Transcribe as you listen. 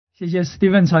谢谢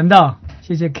Steven 传道，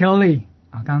谢谢 Kelly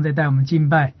刚刚在带我们敬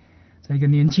拜，这一个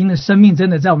年轻的生命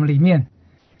真的在我们里面。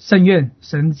圣愿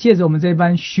神借着我们这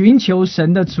班寻求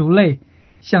神的族类，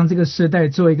向这个世代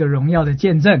做一个荣耀的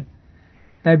见证，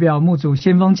代表牧主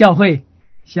先锋教会，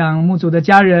向牧主的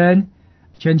家人、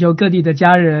全球各地的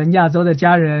家人、亚洲的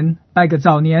家人拜个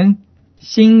早年，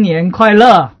新年快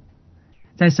乐。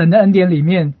在神的恩典里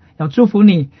面要祝福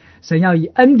你，神要以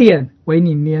恩典为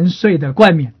你年岁的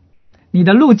冠冕，你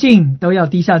的路径都要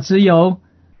滴下脂油。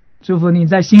祝福你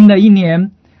在新的一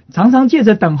年常常借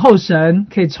着等候神，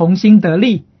可以重新得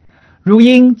力，如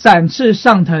鹰展翅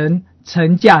上腾，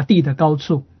乘驾地的高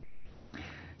处。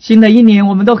新的一年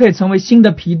我们都可以成为新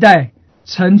的皮带，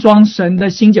盛装神的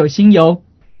新酒新油。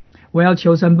我要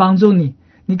求神帮助你，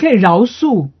你可以饶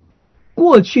恕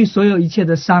过去所有一切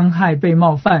的伤害被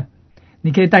冒犯，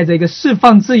你可以带着一个释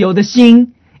放自由的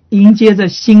心，迎接着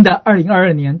新的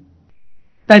2022年，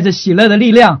带着喜乐的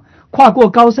力量跨过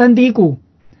高山低谷。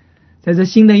在这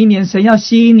新的一年，神要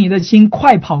吸引你的心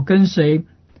快跑跟随，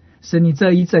使你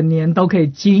这一整年都可以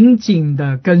紧紧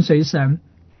的跟随神。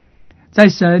在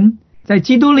神，在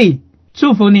基督里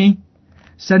祝福你，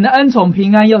神的恩宠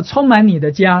平安要充满你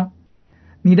的家，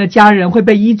你的家人会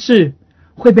被医治，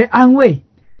会被安慰，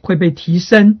会被提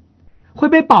升，会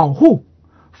被保护。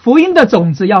福音的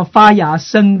种子要发芽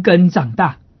生根长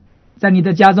大，在你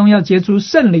的家中要结出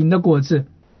圣灵的果子。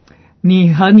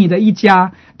你和你的一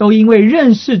家都因为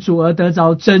认识主而得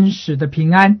着真实的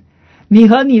平安，你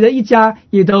和你的一家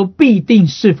也都必定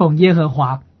侍奉耶和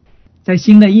华。在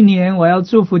新的一年，我要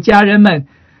祝福家人们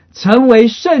成为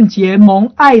圣洁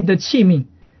蒙爱的器皿，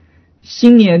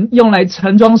新年用来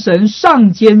盛装神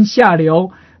上尖下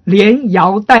流、连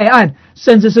摇带按，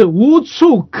甚至是无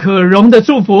处可容的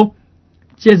祝福，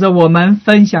借着我们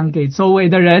分享给周围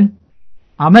的人。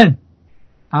阿们，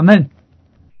阿们。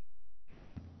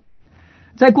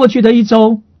在过去的一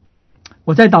周，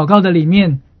我在祷告的里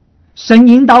面，神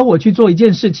引导我去做一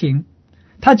件事情，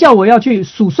他叫我要去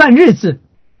数算日子。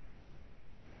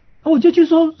我就去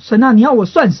说，神啊，你要我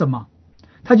算什么？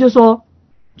他就说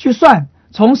去算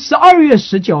从12月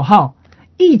19号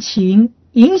疫情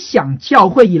影响教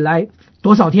会以来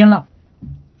多少天了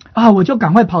我就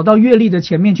赶快跑到月历的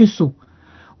前面去数，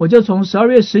我就从12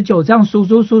月19这样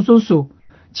数，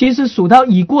其实数到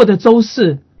已过的周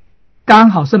四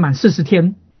刚好是满40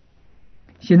天，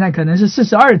现在可能是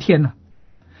42天了。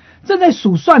正在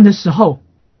数算的时候，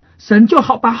神就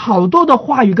把好多的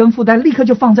话语跟负担立刻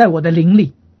就放在我的灵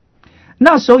里。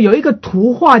那时候有一个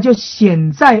图画就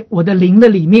显在我的灵的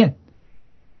里面，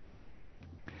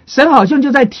神好像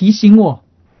就在提醒我，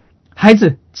孩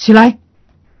子起来，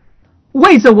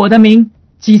为着我的名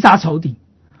击杀仇敌，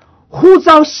呼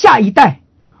召下一代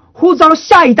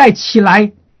起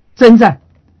来征战，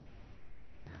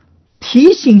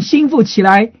提醒心腹起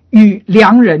来与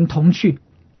良人同去。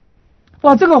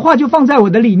哇，这个话就放在我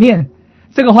的里面。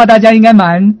这个话大家应该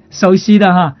蛮熟悉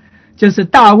的哈，就是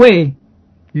大卫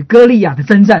与歌利亚的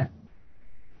征战。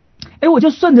我就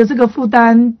顺着这个负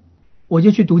担，我就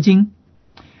去读经。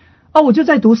我就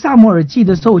在读撒母耳记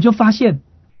的时候，我就发现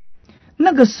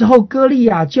那个时候歌利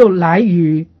亚就来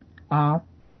与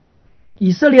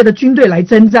以色列的军队来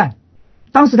征战。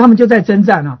当时他们就在征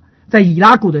战在以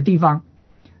拉谷的地方。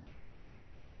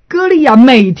歌利亚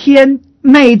每天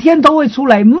都会出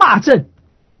来骂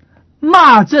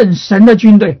阵神的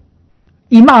军队，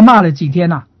一骂了几天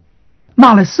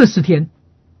骂了40天，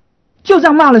就这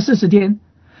样骂了40天。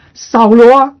扫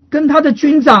罗跟他的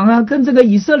军长跟这个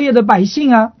以色列的百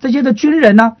姓这些的军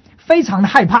人非常的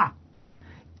害怕，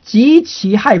极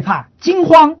其害怕，惊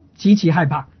慌，极其害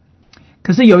怕。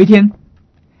可是有一天，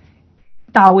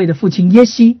大卫的父亲耶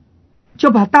西就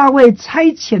把大卫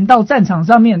差遣到战场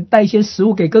上面，带一些食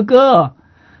物给哥哥，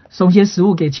送些食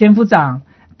物给千夫长，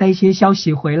带一些消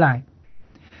息回来。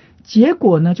结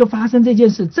果呢，就发生这件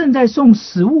事，正在送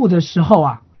食物的时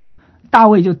候大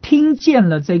卫就听见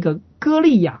了这个歌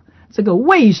利亚，这个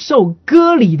未受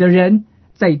割礼的人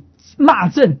在骂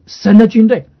阵神的军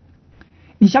队。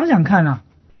你想想看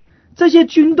这些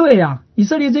军队以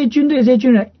色列这些军队这些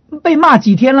军人被骂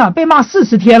几天了？被骂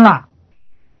40天了。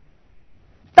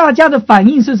大家的反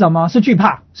应是什么？是惧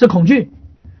怕，是恐惧。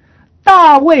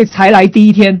大卫才来第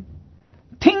一天，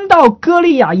听到歌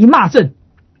利亚一骂阵，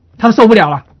他受不了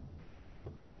了，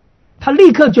他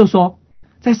立刻就说，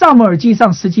在撒母耳记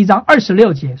上17章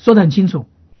26节说得很清楚，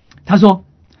他说，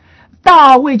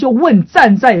大卫就问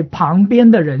站在旁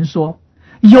边的人说，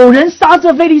有人杀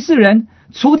这非利士人，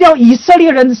除掉以色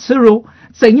列人的耻辱，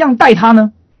怎样待他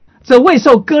呢？这未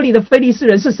受割礼的非利士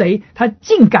人是谁？他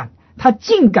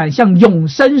竟敢向永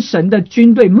生神的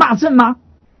军队骂阵吗？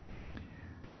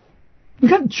你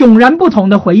看迥然不同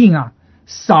的回应啊！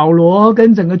扫罗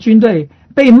跟整个军队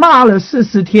被骂了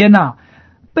40天啊，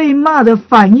被骂的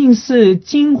反应是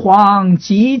惊惶，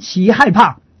极其害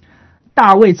怕。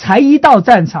大卫才一到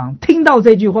战场，听到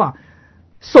这句话，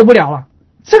受不了了。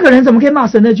这个人怎么可以骂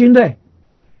神的军队？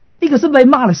一个是被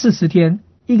骂了40天，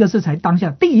一个是才当下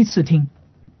第一次听。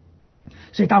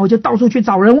所以大卫就到处去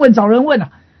找人问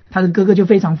啊。他的哥哥就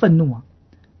非常愤怒啊！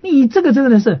你这个真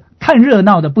的是看热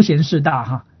闹的不嫌事大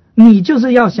哈！你就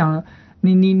是要想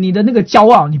你的那个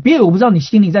骄傲，你别以为我不知道你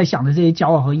心里在想的这些骄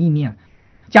傲和意念。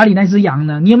家里那只羊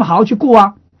呢，你有没有好好去顾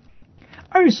啊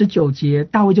？29节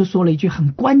大卫就说了一句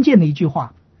很关键的一句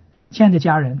话，亲爱的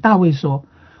家人，大卫说，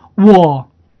我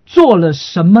做了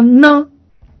什么呢？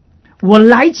我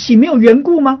来岂没有缘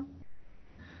故吗？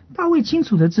大卫清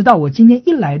楚的知道，我今天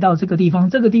一来到这个地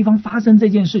方发生这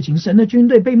件事情，神的军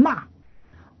队被骂，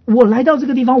我来到这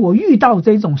个地方，我遇到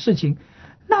这种事情，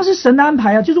那是神的安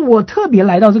排啊，就是我特别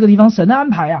来到这个地方，神的安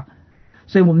排啊。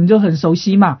所以我们就很熟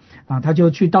悉嘛，他就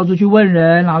到处去问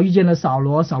人，然后遇见了扫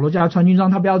罗叫他穿军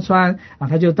装，他不要穿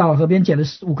他就到河边捡了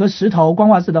5颗石头，光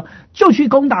滑石头，就去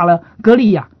攻打了歌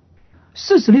利亚。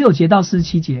46节到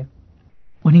47节，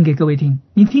我念给各位听，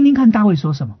你听听看大卫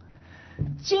说什么。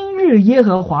今日耶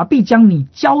和华必将你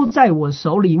交在我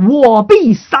手里，我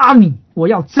必杀你，我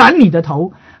要斩你的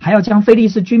头，还要将非利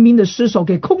士军兵的尸首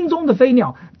给空中的飞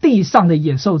鸟，地上的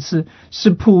野兽吃，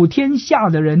使普天下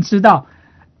的人知道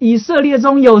以色列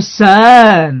中有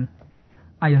神。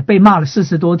哎呀，被骂了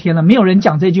40多天了，没有人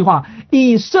讲这句话，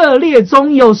以色列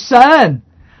中有神，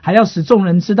还要使众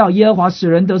人知道耶和华使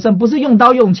人得胜，不是用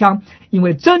刀用枪，因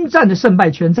为征战的胜败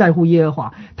全在乎耶和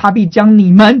华，他必将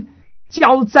你们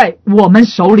交在我们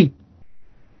手里。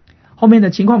后面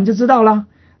的情况我们就知道了，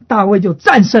大卫就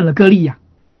战胜了歌利亚。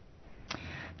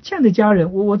亲爱的家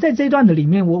人，我在这段的里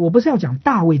面，我不是要讲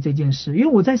大卫这件事，因为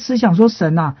我在思想说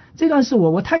神啊，这段事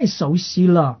我太熟悉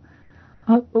了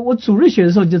啊！我主日学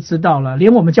的时候就知道了，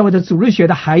连我们教会的主日学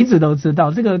的孩子都知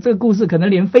道这个故事，可能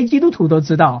连非基督徒都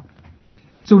知道。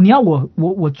主，你要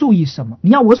我注意什么？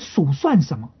你要我数算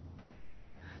什么？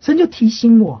神就提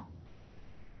醒我，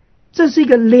这是一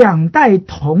个2代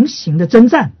同行的征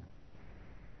战。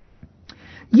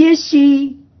耶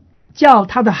西叫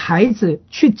他的孩子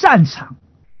去战场，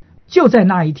就在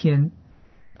那一天，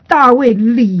大卫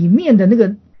里面的那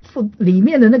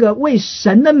个为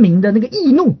神的名的那个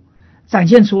义怒展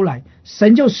现出来，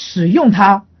神就使用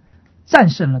他战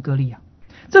胜了歌利亚。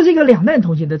这是一个2代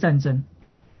同行的战争。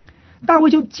大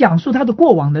卫就讲述他的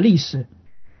过往的历史，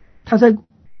他在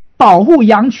保护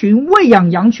羊群、喂养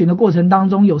羊群的过程当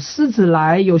中，有狮子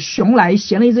来，有熊来，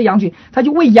衔了一只羊群，他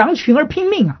就为羊群而拼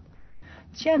命啊！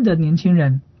亲爱的年轻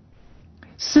人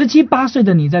，17、18岁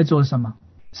的你在做什么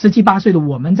？17、18岁的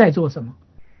我们在做什么？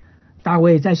大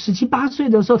卫在17、18岁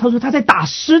的时候，他说他在打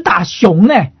狮打熊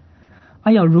呢。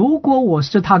哎呀，如果我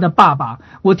是他的爸爸，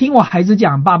我听我孩子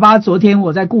讲，爸爸昨天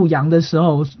我在顾羊的时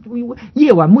候，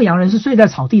夜晚牧羊人是睡在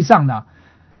草地上的。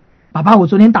爸爸，我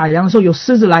昨天打羊的时候有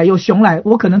狮子来，有熊来，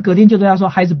我可能隔天就对他说，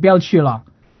孩子不要去了，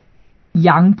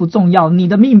羊不重要，你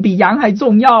的命比羊还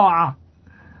重要啊！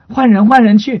换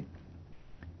人去。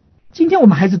今天我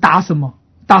们孩子打什么？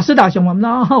打狮打熊吗？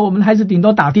那我们的孩子顶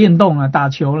多打电动啊，打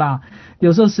球啦。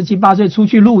有时候17、18岁出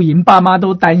去露营，爸妈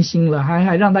都担心了，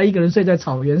还让他一个人睡在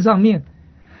草原上面。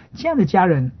亲爱的家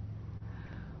人，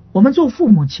我们做父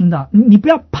母亲的，你不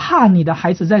要怕你的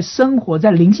孩子在生活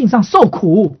在灵性上受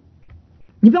苦，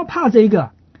你不要怕这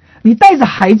个，你带着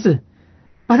孩子，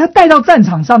把他带到战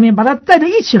场上面，把他带着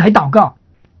一起来祷告，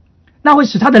那会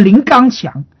使他的灵刚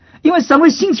强，因为神会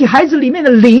兴起孩子里面的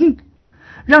灵，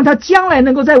让他将来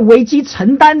能够在危机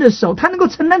承担的时候，他能够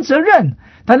承担责任，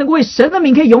他能够为神的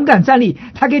名可以勇敢站立，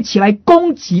他可以起来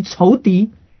攻击仇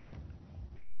敌。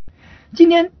今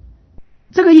天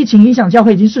这个疫情影响教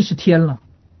会已经40天了，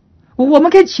我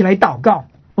们可以起来祷告，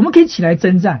我们可以起来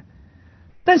征战，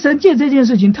但神借这件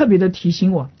事情特别的提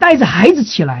醒我，带着孩子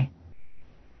起来，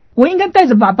我应该带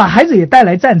着把孩子也带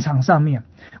来战场上面，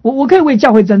我可以为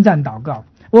教会征战祷告，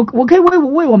我可以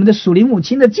为我们的属灵母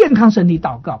亲的健康身体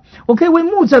祷告，我可以为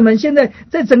牧者们现在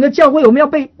在整个教会，我们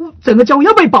整个教会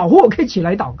要被保护，我可以起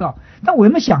来祷告。但我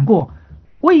有没有想过，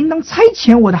我应当差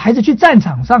遣我的孩子去战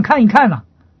场上看一看啊？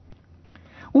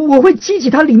我会激起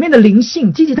他里面的灵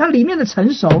性，激起他里面的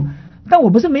成熟，但我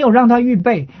不是没有让他预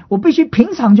备，我必须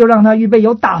平常就让他预备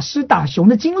有打狮打熊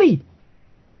的经历。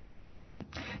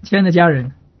亲爱的家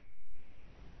人，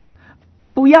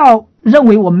不要认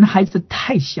为我们的孩子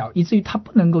太小，以至于他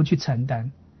不能够去承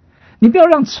担。你不要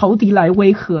让仇敌来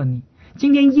威吓你。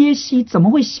今天耶西怎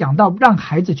么会想到让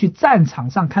孩子去战场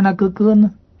上看他哥哥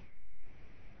呢？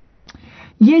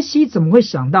耶西怎么会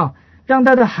想到让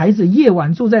他的孩子夜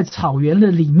晚住在草原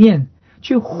的里面，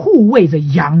去护卫着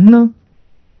羊呢？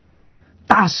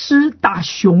打狮打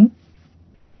熊。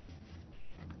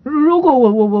如果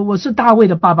我是大卫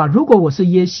的爸爸，如果我是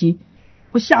耶西，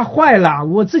我吓坏了，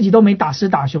我自己都没打狮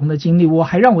打熊的经历，我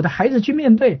还让我的孩子去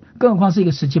面对，更何况是一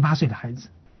个17、18岁的孩子。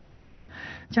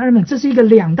家人们，这是一个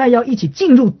两代要一起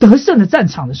进入得胜的战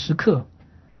场的时刻。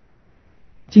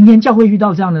今天教会遇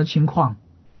到这样的情况，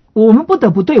我们不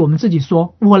得不对我们自己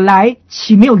说，我来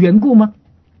岂没有缘故吗？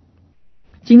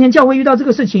今天教会遇到这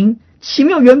个事情，岂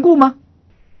没有缘故吗？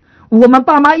我们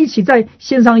爸妈一起在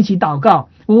线上一起祷告，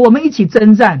我们一起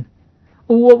征战，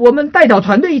我们代祷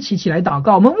团队一起来祷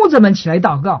告，我们牧者们起来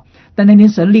祷告。但那天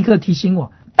神立刻提醒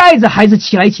我，带着孩子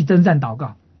起来一起征战祷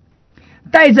告，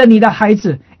带着你的孩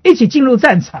子一起进入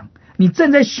战场。你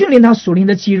正在训练他属灵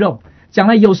的肌肉，将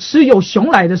来有狮有熊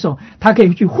来的时候，他可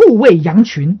以去护卫羊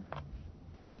群。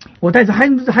我带着孩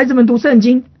子们读圣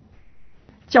经，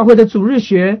教会的主日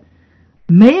学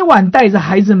每晚带着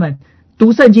孩子们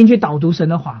读圣经，去导读神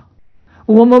的话。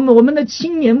我们的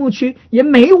青年牧区也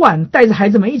每晚带着孩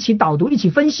子们一起导读，一起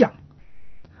分享。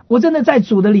我真的在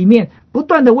主的里面不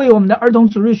断的为我们的儿童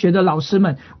主日学的老师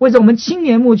们，为着我们青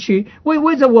年牧区，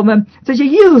为着我们这些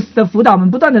youth 的辅导们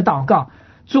不断的祷告。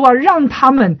主啊，让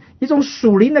他们一种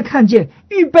属灵的看见，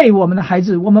预备我们的孩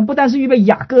子。我们不但是预备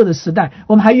雅各的时代，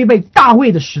我们还预备大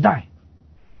卫的时代，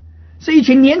是一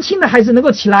群年轻的孩子能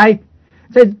够起来，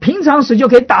在平常时就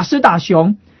可以打狮打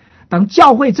熊。当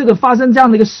教会这个发生这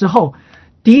样的一个时候，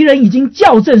敌人已经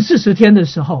校正40天的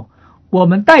时候，我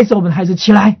们带着我们的孩子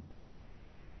起来，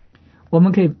我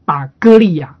们可以把歌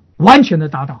利亚完全的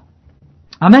打倒。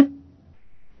阿们。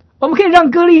我们可以让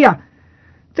歌利亚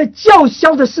在叫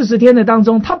嚣的40天的当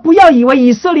中，他不要以为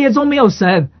以色列中没有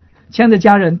神。亲爱的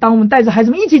家人，当我们带着孩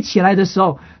子们一起起来的时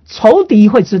候，仇敌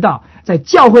会知道在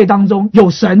教会当中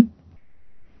有神。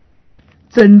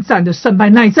征战的胜败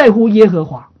乃在乎耶和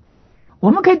华。我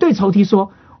们可以对仇敌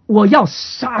说，我要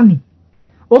杀你。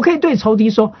我可以对仇敌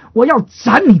说，我要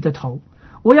斩你的头。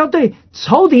我要对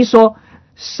仇敌说，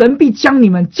神必将你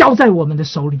们交在我们的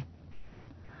手里。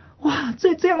哇，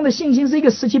这样的信心是一个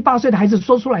17、18岁的孩子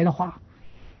说出来的话。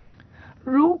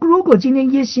如果今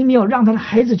天耶西没有让他的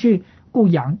孩子去顾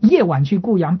羊，夜晚去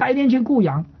顾羊，白天去顾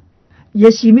羊，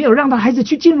耶西没有让他的孩子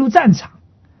去进入战场，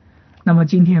那么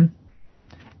今天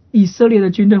以色列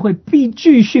的军队会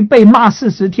继续被骂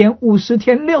40天、50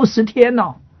天、60天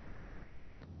哦。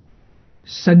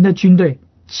神的军队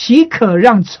岂可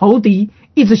让仇敌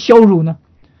一直羞辱呢？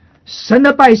神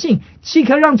的百姓岂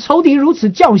可让仇敌如此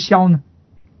叫嚣呢？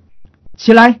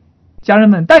起来，家人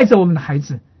们，带着我们的孩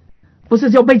子，不是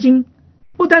只有背经，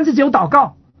不单是只有祷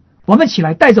告，我们起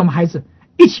来带着我们孩子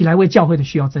一起来为教会的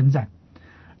需要征战。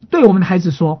对我们的孩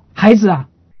子说，孩子啊，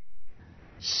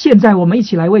现在我们一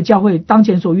起来为教会当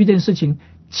前所遇见的事情，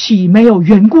岂没有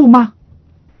缘故吗？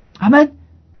阿们。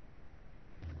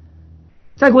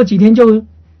再过几天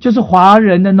就是华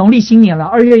人的农历新年了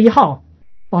，2月1号，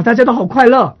哇，大家都好快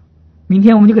乐。明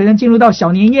天我们就可能进入到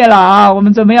小年夜了啊，我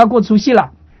们准备要过除夕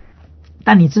了。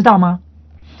但你知道吗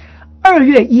？2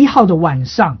月1号的晚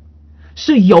上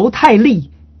是犹太历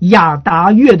亚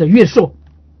达月的月朔，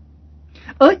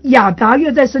而亚达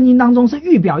月在圣经当中是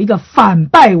预表一个反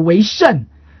败为胜、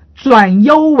转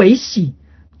忧为喜、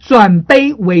转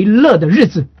悲为乐的日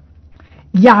子。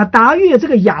亚达月，这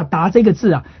个亚达这个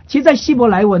字啊，其实在希伯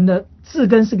来文的字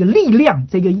根是个力量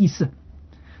这个意思。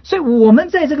所以我们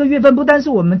在这个月份，不单是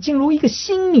我们进入一个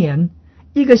新年，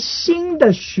一个新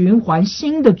的循环、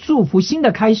新的祝福、新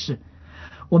的开始，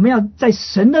我们要在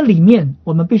神的里面，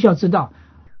我们必须要知道，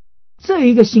这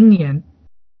一个新年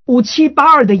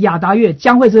5782的亚达月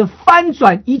将会是翻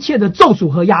转一切的咒诅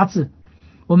和压制。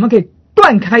我们可以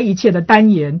断开一切的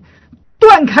单言，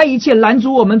断开一切拦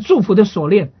阻我们祝福的锁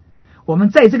链。我们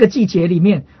在这个季节里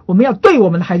面，我们要对我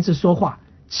们的孩子说话，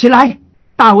起来，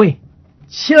大卫，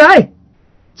起来，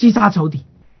击杀仇敌，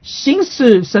行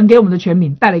使神给我们的权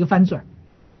柄，带来一个翻转。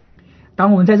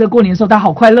当我们在这过年的时候，大家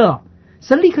好快乐哦，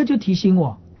神立刻就提醒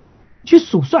我去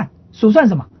数算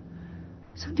什么？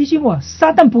神提醒我，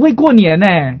撒旦不会过年呢，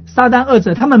撒旦二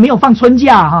者他们没有放春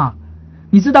假哈。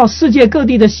你知道世界各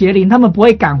地的邪灵，他们不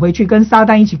会赶回去跟撒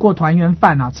旦一起过团圆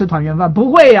饭啊，吃团圆饭，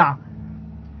不会啊。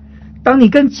当你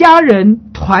跟家人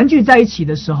团聚在一起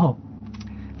的时候，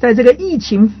在这个疫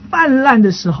情泛滥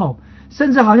的时候，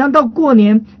甚至好像到过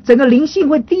年整个灵性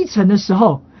会低沉的时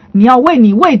候，你要为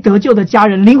你未得救的家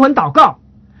人灵魂祷告。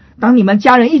当你们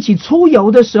家人一起出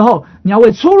游的时候，你要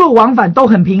为出入往返都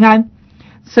很平安，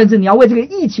甚至你要为这个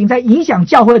疫情在影响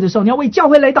教会的时候，你要为教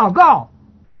会来祷告。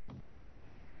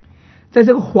在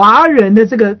这个华人的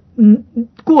这个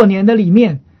过年的里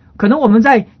面，可能我们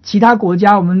在其他国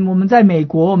家，我们在美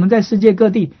国，我们在世界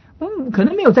各地，可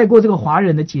能没有在过这个华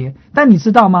人的节，但你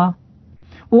知道吗？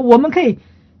我们可以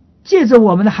借着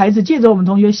我们的孩子，借着我们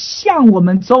同学，向我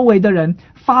们周围的人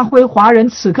发挥华人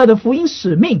此刻的福音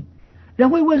使命。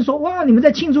人会问说，哇，你们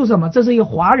在庆祝什么？这是一个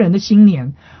华人的新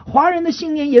年，华人的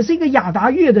新年也是一个亚达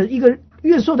月的一个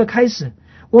月朔的开始。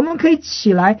我们可以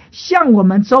起来向我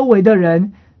们周围的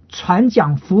人传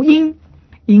讲福音，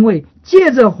因为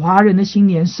借着华人的新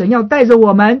年，神要带着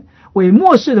我们为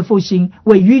末世的复兴，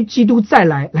为基督再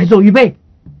来做预备。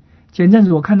前阵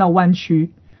子我看到湾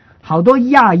区好多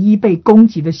亚裔被攻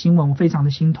击的新闻，我非常的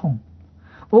心痛。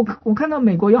我看到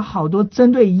美国有好多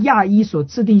针对亚裔所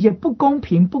制定一些不公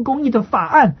平不公义的法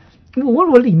案，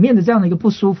我里面的这样的一个不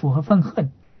舒服和愤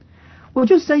恨，我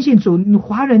就深信主，你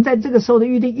华人在这个时候的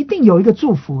预定一定有一个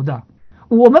祝福的。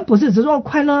我们不是只说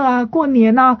快乐啊过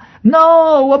年啊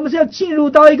 ，no， 我们是要进入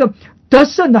到一个得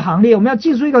胜的行列，我们要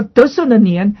进入一个得胜的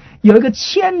年，有一个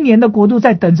1000年的国度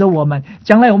在等着我们，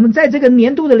将来我们在这个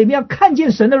年度的里面要看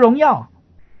见神的荣耀。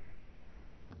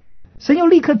神又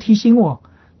立刻提醒我，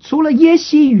除了耶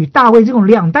西与大卫这种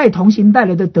2代同行带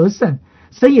来的得胜，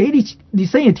神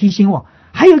也提醒我，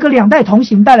还有一个2代同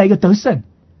行带来一个得胜，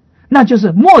那就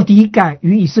是末底改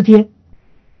与以斯帖。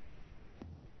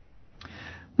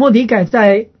末底改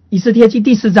在以斯帖记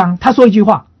第4章，他说一句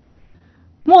话：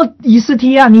以斯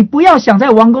帖啊，你不要想在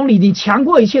王宫里你强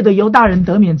过一切的犹大人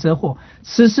得免责祸。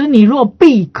此时你若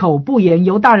闭口不言，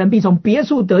犹大人必从别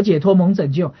处得解脱蒙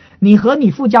拯救，你和你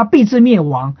父家必至灭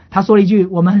亡。他说了一句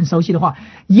我们很熟悉的话：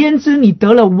焉知你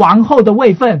得了王后的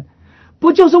位分，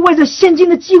不就是为着现今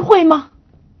的机会吗？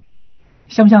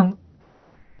像不像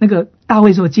那个大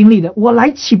卫所经历的，我来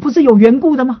岂不是有缘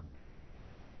故的吗？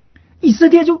以斯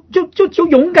帖就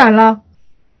勇敢了，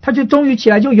他就终于起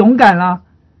来就勇敢了。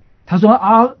他说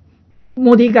啊，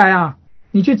末底改啊，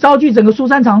你去招聚整个书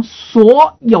珊城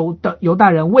所有的犹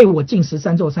大人，为我禁食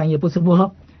3昼3夜，不吃不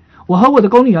喝，我和我的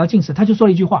宫女也要禁食。他就说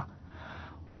了一句话：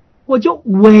我就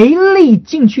违例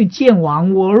进去见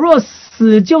王，我若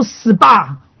死就死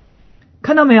吧。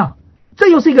看到没有？这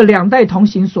又是一个2代同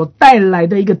行所带来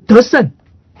的一个得胜。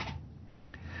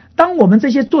当我们这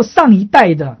些做上一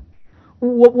代的，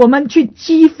我们去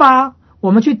激发，我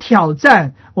们去挑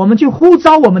战，我们去呼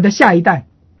召我们的下一代，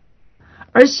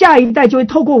而下一代就会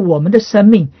透过我们的生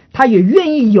命，他也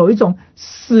愿意有一种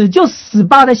死就死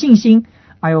吧的信心。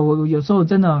哎呦，我有时候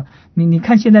真的，你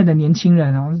看现在的年轻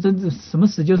人啊，真的什么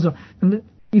死就是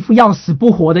一副要死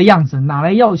不活的样子，哪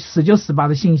来要死就死吧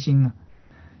的信心呢？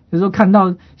有时候看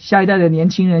到下一代的年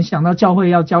轻人，想到教会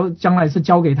要将来是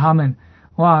交给他们，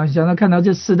哇，想到看到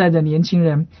这世代的年轻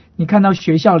人，你看到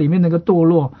学校里面那个堕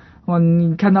落，哇，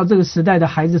你看到这个时代的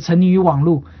孩子沉溺于网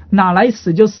络，哪来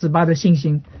死就死吧的信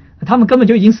心？他们根本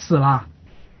就已经死了。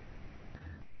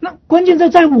那关键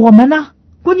在我们呢？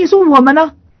关键是我们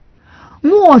呢？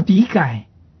末底改，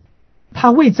他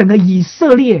为整个以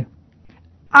色列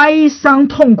哀伤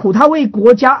痛苦，他为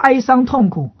国家哀伤痛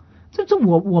苦。这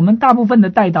我们大部分的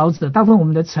代祷者，大部分我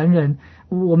们的成人，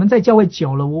我们在教会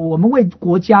久了，我们为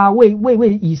国家，为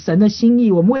以神的心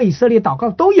意，我们为以色列祷告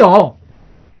都有。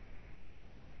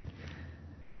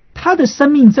他的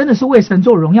生命真的是为神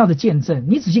做荣耀的见证。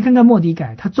你仔细看看末底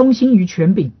改，他忠心于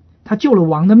权柄，他救了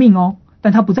王的命哦，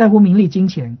但他不在乎名利金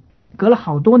钱。隔了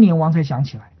好多年，王才想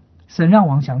起来，神让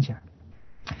王想起来，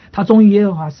他忠于耶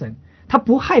和华神，他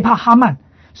不害怕哈曼，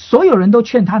所有人都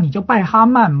劝他，你就拜哈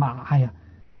曼嘛。哎呀，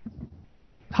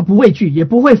他不畏惧，也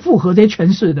不会附和这些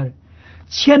权势的人，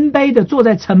谦卑的坐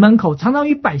在城门口，常常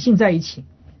与百姓在一起。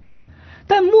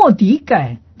但末底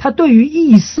改，他对于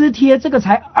以斯帖这个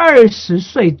才20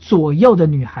岁左右的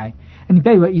女孩，你不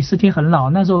要以为以斯帖很老，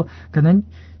那时候可能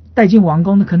带进王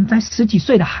宫的可能才10几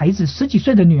岁的孩子，10几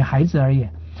岁的女孩子而已。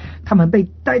他们被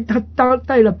他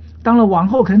当了王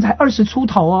后，可能才20出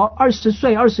头哦，20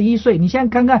岁21岁。你现在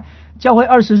看看教会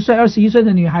20岁21岁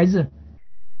的女孩子，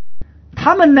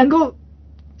他们能够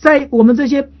在我们这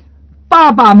些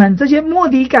爸爸们，这些末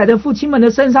底改的父亲们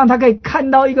的身上，他可以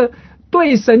看到一个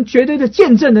对神绝对的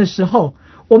见证的时候，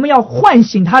我们要唤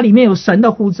醒他里面有神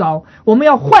的呼召，我们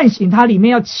要唤醒他里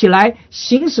面要起来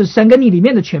行使神跟你里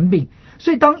面的权柄。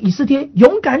所以当以斯帖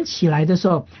勇敢起来的时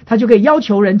候，他就可以要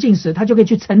求人禁食，他就可以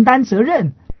去承担责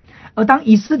任。而当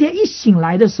以斯帖一醒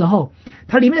来的时候，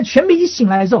他里面的权柄一醒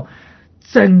来的时候，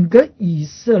整个以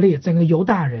色列，整个犹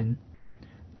大人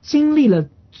经历了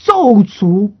咒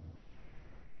诅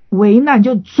危难，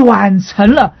就转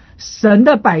成了神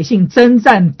的百姓征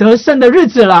战得胜的日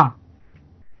子了。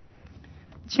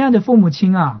亲爱的父母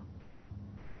亲啊，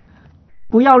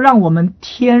不要让我们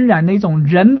天然的一种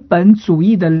人本主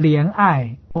义的怜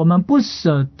爱，我们不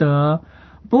舍得，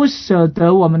不舍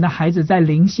得我们的孩子在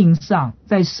灵性上，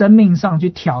在生命上去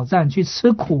挑战，去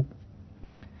吃苦，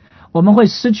我们会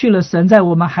失去了神在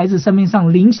我们孩子生命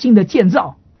上灵性的建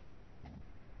造。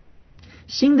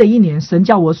新的一年，神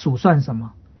叫我数算什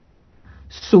么？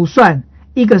数算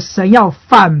一个神要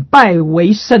反败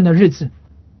为胜的日子。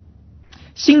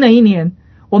新的一年，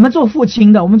我们做父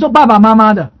亲的，我们做爸爸妈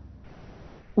妈的，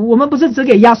我们不是只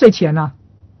给压岁钱啊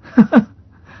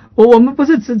我们不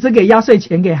是只给压岁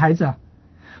钱给孩子啊，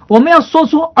我们要说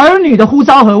出儿女的呼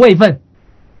召和位分，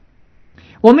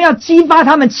我们要激发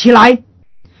他们起来，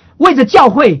为着教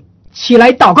会起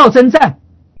来祷告征战，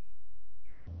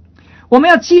我们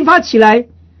要激发起来，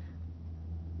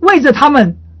为着他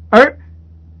们而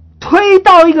推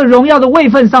到一个荣耀的位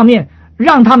分上面，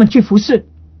让他们去服侍。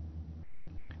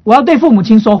我要对父母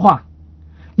亲说话，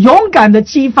勇敢的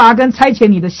激发跟差遣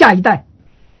你的下一代，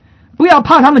不要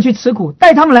怕他们去吃苦，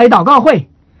带他们来祷告会，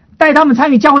带他们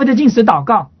参与教会的禁食祷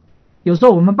告。有时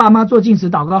候我们爸妈做禁食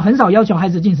祷告，很少要求孩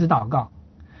子禁食祷告，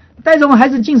带着我们孩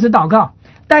子禁食祷告，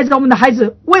带着我们的孩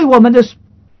子为我们的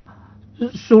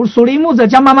属灵牧者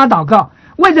将妈妈祷告，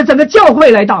为着整个教会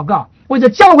来祷告，为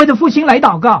着教会的复兴来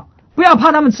祷告，不要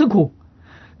怕他们吃苦。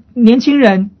年轻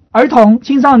人、儿童、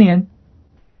青少年，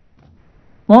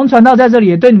我们传道在这里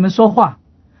也对你们说话，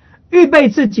预备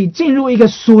自己进入一个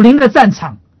属灵的战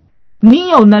场。你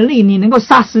有能力，你能够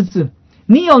杀狮子；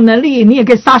你有能力，你也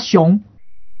可以杀熊。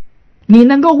你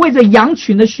能够为着羊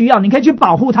群的需要，你可以去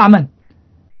保护他们。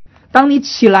当你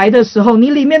起来的时候，你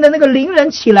里面的那个灵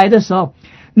人起来的时候，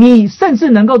你甚至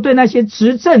能够对那些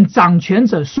执政掌权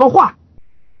者说话。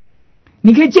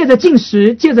你可以借着禁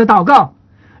食，借着祷告，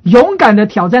勇敢的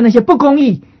挑战那些不公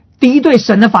义、敌对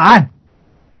神的法案。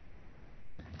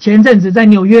前阵子在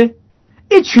纽约，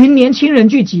一群年轻人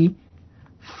聚集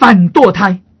反堕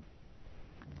胎，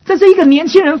这是一个年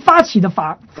轻人发起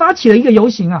了一个游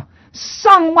行啊，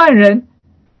上万人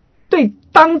对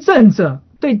当政者、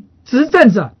对执政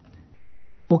者，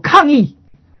我抗议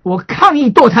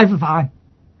堕胎法案。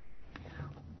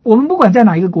我们不管在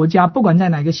哪一个国家，不管在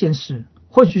哪一个县市，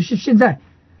或许是现在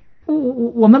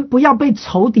我们不要被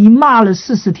仇敌骂了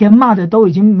40天，骂的都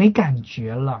已经没感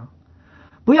觉了。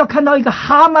不要看到一个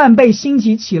哈曼被兴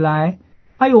起起来，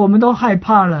哎呦，我们都害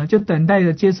怕了，就等待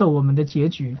着接受我们的结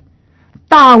局。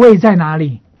大卫在哪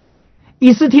里？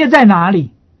以斯帖在哪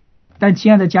里？但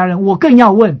亲爱的家人，我更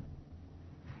要问，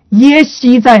耶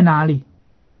西在哪里？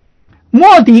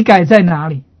末底改在哪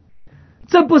里？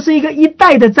这不是一个一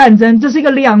代的战争，这是一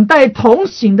个2代同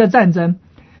行的战争。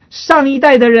上一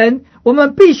代的人，我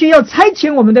们必须要差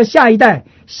遣我们的下一代，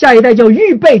下一代就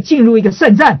预备进入一个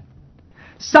圣战。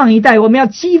上一代我们要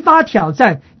激发挑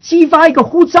战，激发一个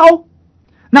呼召，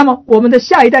那么我们的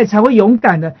下一代才会勇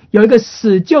敢的有一个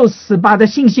死就死吧的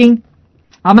信心。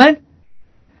阿们。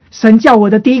神叫我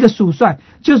的第一个数算，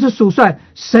就是数算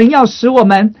神要使我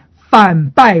们反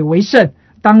败为胜。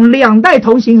当2代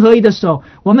同行合一的时候，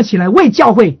我们起来为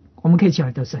教会，我们可以起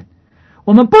来得胜。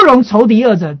我们不容仇敌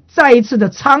恶者再一次的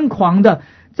猖狂的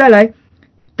再来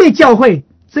对教会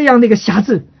这样的一个辖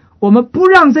制，我们不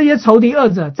让这些仇敌恶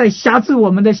者再辖制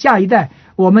我们的下一代。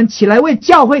我们起来为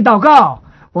教会祷告，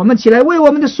我们起来为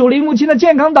我们的属灵母亲的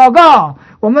健康祷告，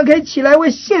我们可以起来为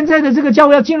现在的这个教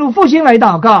会要进入复兴来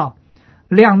祷告。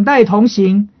2代同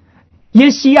行，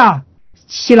耶西啊，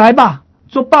起来吧，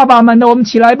做爸爸们的我们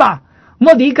起来吧，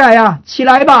末底改啊，起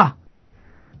来吧，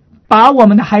把我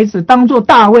们的孩子当作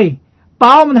大卫，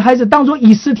把我们的孩子当作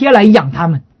以斯帖来养他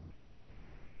们。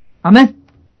阿们。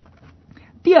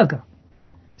第二个，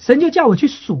神就叫我去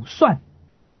数算。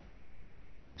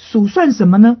数算什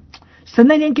么呢？神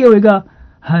那天给我一个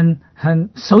很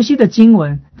熟悉的经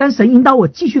文，但神引导我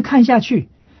继续看下去。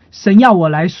神要我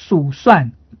来数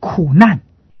算苦难。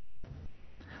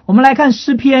我们来看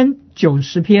诗篇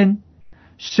90篇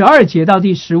12节到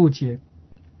第15节。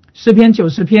诗篇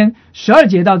90篇12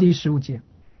节到第15节。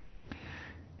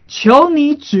求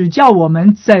你指教我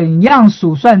们怎样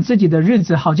数算自己的日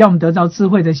子，好叫我们得着智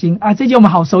慧的心啊！这节我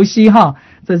们好熟悉哈。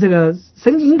这个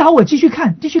神引导我继续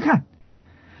看。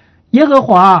耶和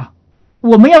华啊，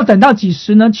我们要等到几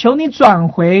时呢？求你转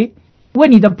回，为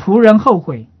你的仆人后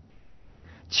悔。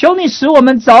求你使我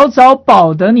们早早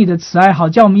饱得你的慈爱，好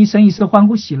叫我们一生一世欢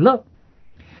呼喜乐。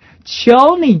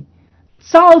求你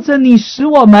照着你使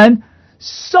我们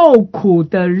受苦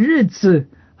的日子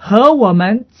和我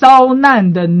们遭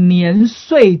难的年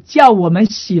岁，叫我们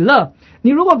喜乐。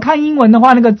你如果看英文的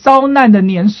话，那个遭难的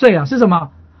年岁啊是什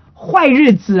么？坏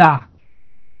日子啊。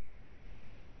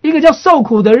一个叫受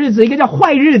苦的日子，一个叫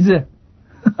坏日子。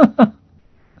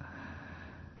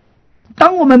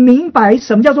当我们明白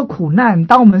什么叫做苦难，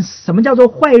当我们什么叫做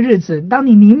坏日子，当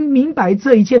你明白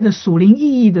这一切的属灵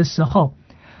意义的时候，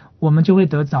我们就会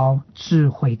得着智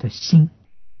慧的心。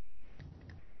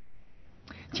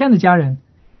亲爱的家人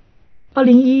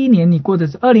，2021年你过得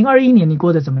2021年你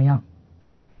过得怎么样？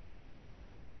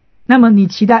那么你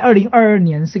期待2022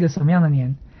年是个什么样的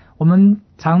年？我们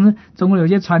中国有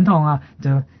些传统啊，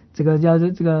这个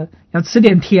要吃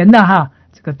点甜的哈。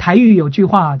这个台语有句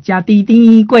话，加滴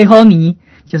滴贵喝泥，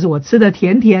就是我吃的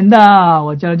甜甜的，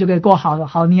我就可以过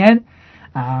好年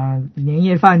啊。年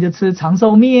夜饭就吃长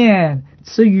寿面，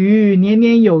吃鱼，年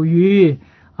年有余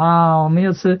啊。我们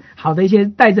又吃好的一些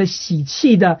带着喜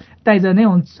气的，带着那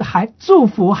种祝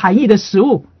福含义的食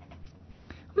物。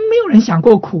没有人想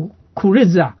过苦日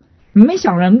子啊，没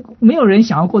有人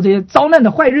想要过这些遭难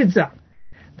的坏日子啊。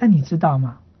但你知道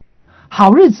吗？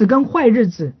好日子跟坏日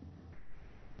子，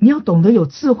你要懂得有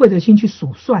智慧的心去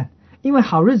数算，因为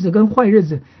好日子跟坏日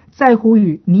子在乎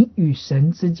于你与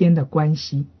神之间的关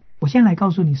系。我现在来告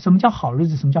诉你什么叫好日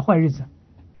子，什么叫坏日子。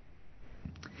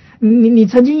你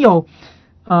曾经有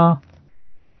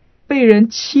被人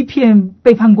欺骗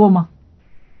背叛过吗？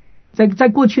在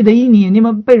过去的一年，你有没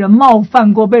有被人冒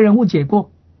犯过，被人误解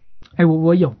过？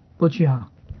我有过去啊。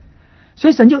所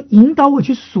以神就引导我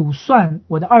去数算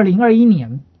我的2021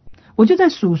年。我就在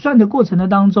数算的过程的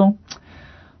当中，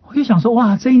我就想说，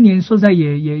哇，这一年说实在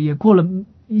也过了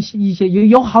一些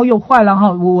有好有坏了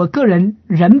哈。我个人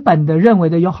人本的认为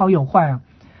的有好有坏啊。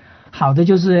好的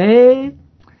就是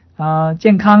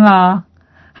健康啊，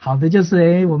好的就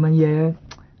是我们也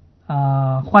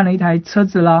换了一台车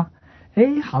子啦。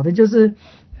好的就是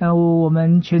我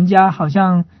们全家好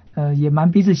像也蛮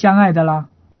彼此相爱的啦。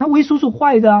那唯数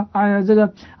坏的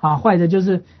坏的就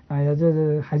是这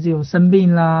个孩子有生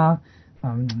病啦，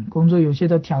工作有些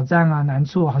的挑战啊难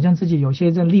处，好像自己有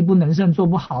些力不能胜做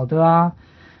不好的啊。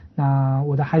那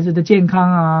我的孩子的健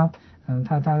康啊，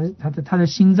他的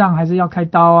心脏还是要开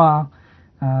刀啊。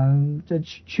这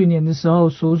去年的时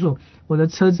候数我的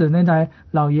车子那台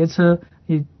老爷车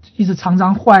也一直常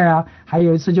常坏啊，还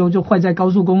有一次就坏在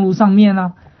高速公路上面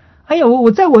啊。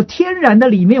我在我天然的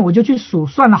里面，我就去数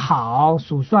算了好，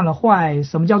数算了坏，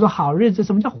什么叫做好日子，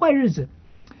什么叫坏日子。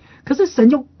可是神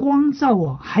就光照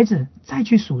我，孩子再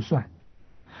去数算。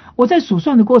我在数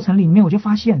算的过程里面，我就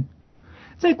发现，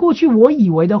在过去我以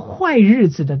为的坏日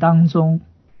子的当中，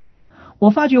我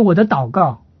发觉我的祷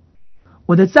告，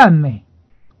我的赞美，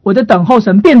我的等候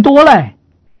神变多了。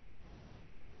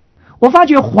我发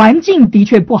觉环境的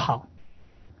确不好，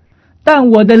但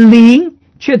我的灵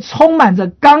却充满着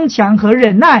刚强和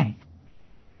忍耐。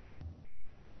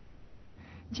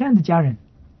亲爱的家人，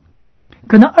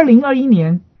可能2021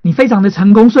年你非常的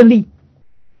成功顺利，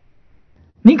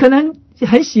你可能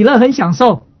很喜乐很享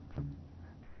受，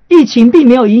疫情并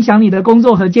没有影响你的工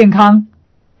作和健康。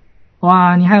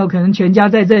哇，你还有可能全家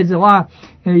在这里哇，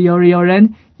有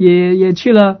人也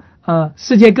去了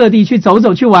世界各地去走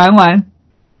走去玩玩，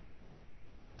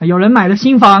有人买了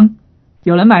新房，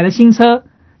有人买了新车，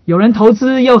有人投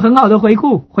资又很好的回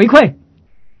馈，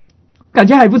感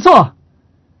觉还不错，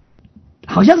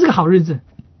好像是个好日子。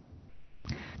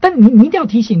但你一定要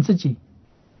提醒自己，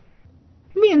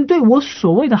面对我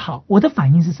所谓的好，我的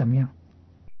反应是什么样？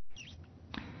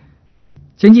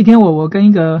前几天我跟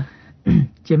一个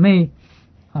姐妹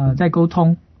在沟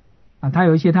通她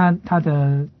有一些她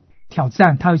的挑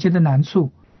战，她有一些的难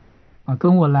处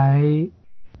跟我来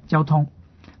交通。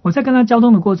我在跟她交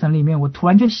通的过程里面，我突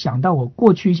然就想到我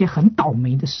过去一些很倒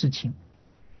霉的事情。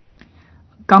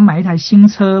刚买一台新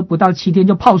车，不到7天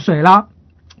就泡水了，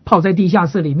泡在地下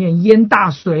室里面，淹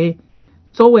大水，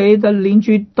周围的邻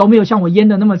居都没有像我淹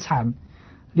的那么惨，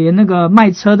连那个卖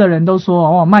车的人都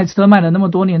说卖车卖了那么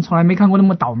多年，从来没看过那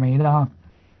么倒霉的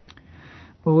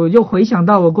我又回想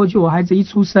到我过去我孩子一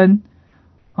出生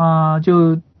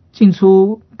就进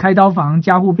出开刀房、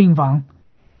加护病房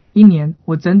1年，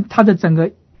他的整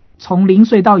个从0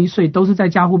岁到1岁都是在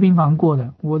加护病房过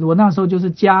的。我那时候就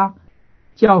是家、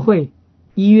教会、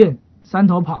医院3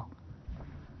头跑。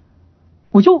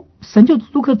神就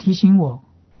立刻提醒我，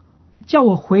叫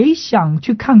我回想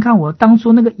去看看我当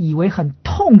初那个以为很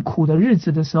痛苦的日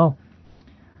子的时候，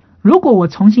如果我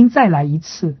重新再来一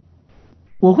次，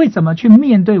我会怎么去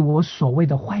面对我所谓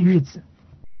的坏日子。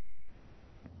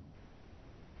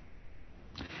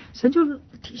神就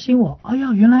提醒我，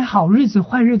原来好日子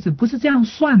坏日子不是这样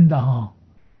算的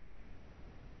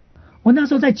我那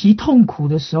时候在极痛苦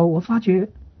的时候，我发觉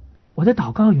我的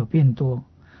祷告有变多。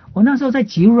我那时候在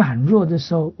极软弱的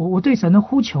时候，我对神的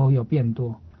呼求有变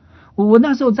多。我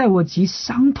那时候在我极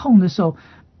伤痛的时候，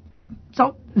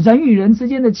人与人之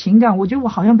间的情感，我觉得我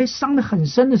好像被伤得很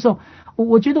深的时候，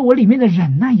我觉得我里面的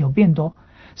忍耐有变多。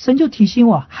神就提醒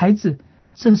我，孩子，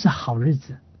这是好日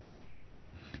子。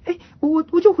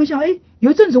我就回想，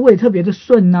有一阵子我也特别的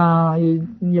顺啊，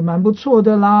也蛮不错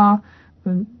的啦，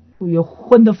也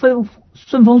混得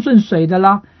顺风顺水的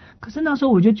啦。可是那时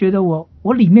候我就觉得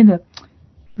我里面的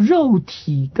肉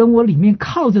体跟我里面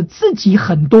靠着自己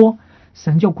很多，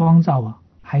神就光照我，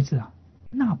孩子啊，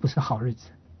那不是好日子。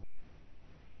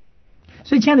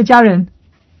所以亲爱的家人，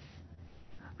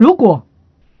如果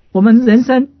我们人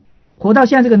生活到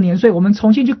现在这个年岁，我们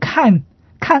重新去看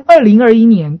2021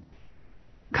年，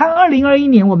看2021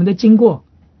年我们的经过，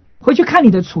回去看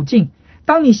你的处境，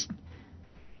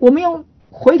我们用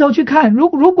回头去看，如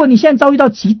果你现在遭遇到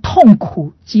极痛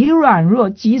苦、极软弱、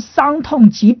极伤痛、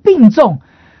极病重，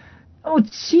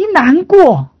极难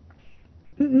过，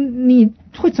你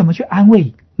会怎么去安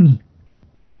慰你？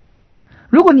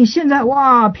如果你现在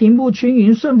平步青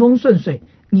云、顺风顺水，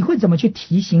你会怎么去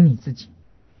提醒你自己？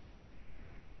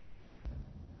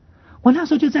我那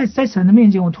时候就在神的面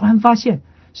前，我突然发现，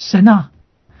神啊，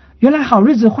原来好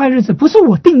日子坏日子不是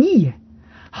我定义耶，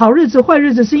好日子坏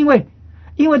日子是因为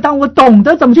当我懂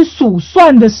得怎么去数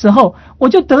算的时候，我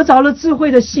就得着了智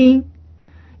慧的心。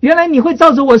原来你会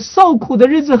照着我受苦的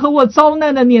日子和我遭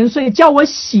难的年岁叫我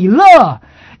喜乐，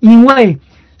因为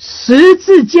十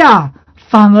字架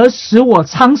反而使我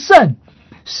昌盛，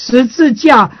十字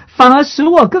架反而使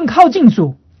我更靠近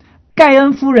主。盖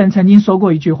恩夫人曾经说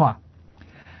过一句话，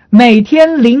每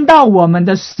天临到我们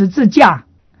的十字架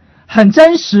很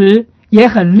真实，也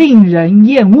很令人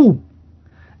厌恶，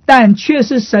但却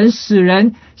是神使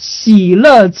人喜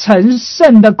乐成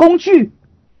圣的工具。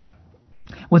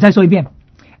我再说一遍，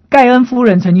盖恩夫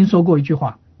人曾经说过一句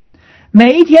话，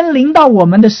每一天临到我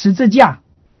们的十字架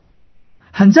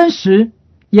很真实，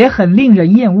也很令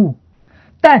人厌恶，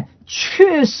但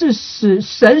却是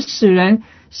神使人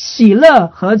喜乐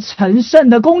和成圣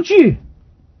的工具。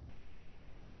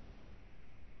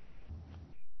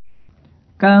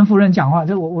盖恩夫人讲话，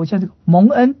我像这个蒙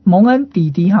恩弟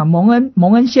弟哈，蒙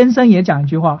恩先生也讲一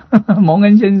句话，蒙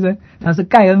恩先生他是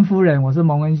盖恩夫人，我是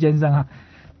蒙恩先生哈。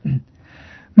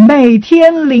每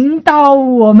天临到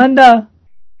我们的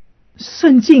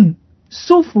顺境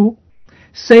舒服，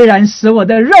虽然使我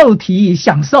的肉体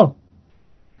享受，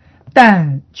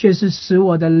但却是使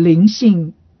我的灵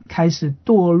性开始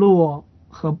堕落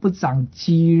和不长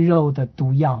肌肉的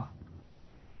毒药。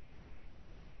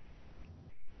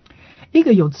一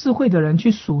个有智慧的人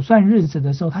去数算日子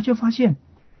的时候，他就发现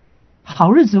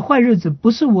好日子坏日子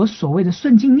不是我所谓的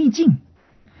顺境逆境。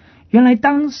原来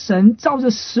当神照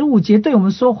着15节对我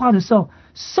们说话的时候，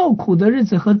受苦的日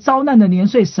子和遭难的年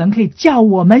岁，神可以叫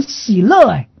我们喜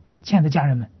乐。亲爱的家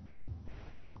人们，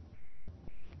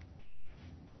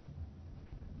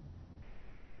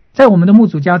在我们的牧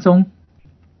主家中，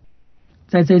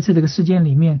在这一次这个事件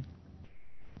里面，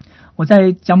我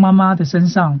在江妈妈的身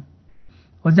上，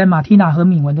我在马蒂娜和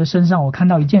敏文的身上，我看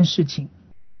到一件事情。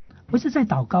我一直在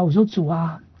祷告，我说主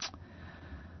啊，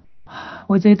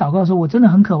我这些祷告的时候，我真的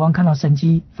很渴望看到神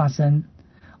迹发生，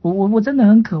我真的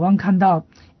很渴望看到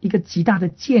一个极大的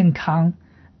健康，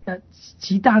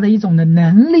极大的一种的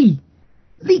能力，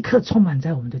立刻充满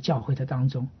在我们的教会的当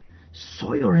中，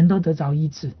所有人都得着医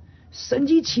治，神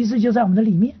迹奇事就在我们的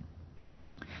里面。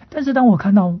但是当我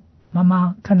看到妈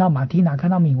妈，看到马蒂娜，看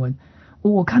到敏文，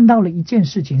我看到了一件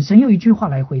事情，神用一句话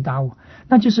来回答我，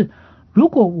那就是如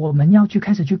果我们要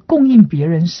开始去供应别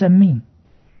人生命，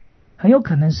很有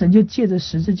可能神就借着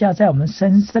十字架在我们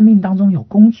生命当中有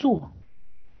工作，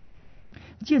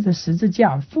借着十字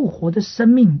架复活的生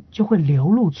命就会流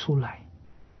露出来。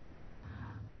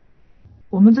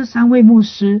我们这3位牧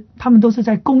师，他们都是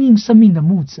在供应生命的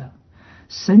牧者。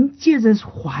神借着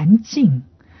环境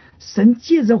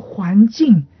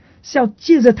是要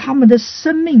借着他们的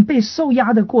生命被受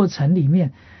压的过程里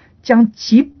面，将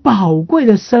极宝贵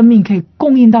的生命可以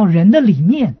供应到人的里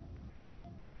面。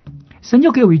神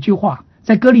就给我一句话，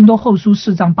在哥林多后书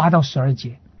4章8到12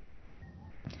节，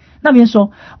那边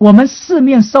说，我们四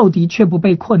面受敌却不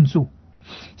被困住，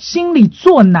心里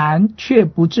作难却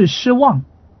不致失望，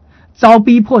遭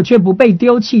逼迫却不被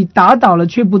丢弃，打倒了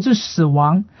却不致死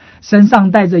亡，身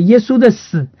上带着耶稣的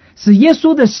死，使耶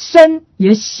稣的生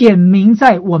也显明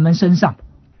在我们身上。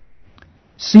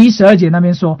11、12节那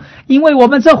边说，因为我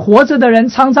们这活着的人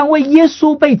常常为耶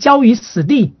稣被交于死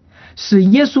地，使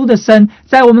耶稣的生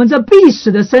在我们这必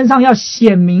死的身上要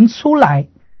显明出来。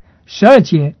12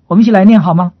节我们一起来念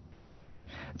好吗？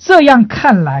这样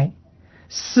看来，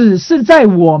死是在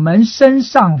我们身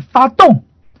上发动，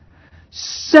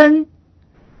生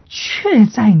却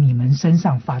在你们身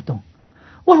上发动。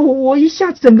哇，我一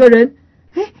下整个人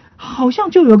好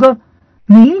像就有个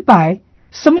明白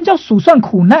什么叫数算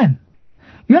苦难。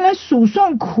原来数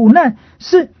算苦难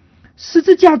是十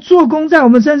字架做工在我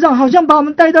们身上，好像把我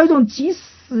们带到一种极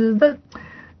死的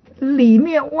里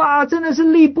面。哇，真的是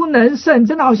力不能胜，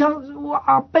真的好像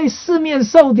哇被四面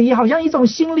受敌，好像一种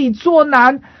心理作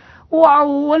难。哇，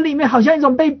我里面好像一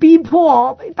种被逼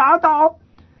迫、被打倒，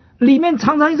里面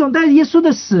常常一种带着耶稣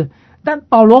的死。但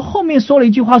保罗后面说了一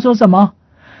句话，说什么？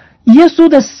耶稣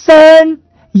的生，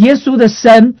耶稣的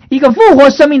生，一个复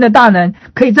活生命的大能，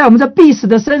可以在我们这必死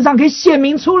的身上可以显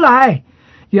明出来。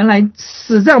原来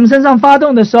死在我们身上发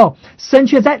动的时候，生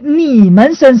却在你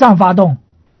们身上发动。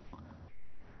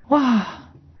哇，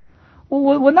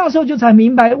我那时候就才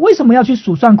明白为什么要去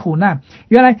数算苦难。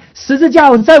原来十字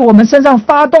架在我们身上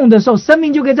发动的时候，生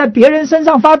命就可以在别人身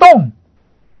上发动。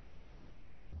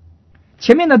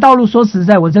前面的道路说实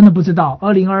在我真的不知道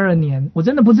，2022年我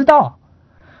真的不知道，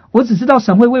我只知道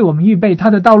神会为我们预备，他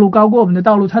的道路高过我们的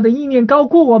道路，他的意念高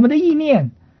过我们的意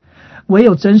念。唯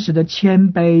有真实的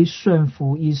谦卑顺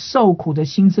服，以受苦的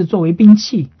心志作为兵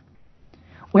器。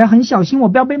我要很小心，我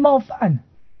不要被冒犯，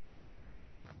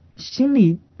心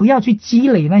里不要去积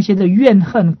累那些的怨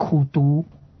恨苦毒，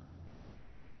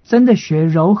真的学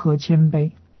柔和谦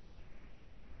卑。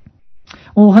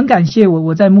我很感谢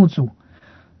我在牧主，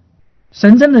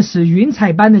神真的使云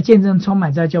彩般的见证充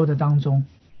满在教会的当中。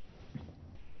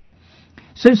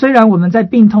所以虽然我们在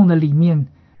病痛的里面，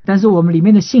但是我们里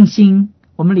面的信心，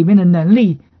我们里面的能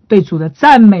力，对主的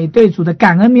赞美，对主的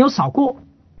感恩没有少过。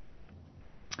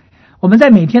我们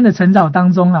在每天的成长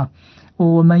当中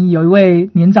我们有一位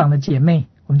年长的姐妹，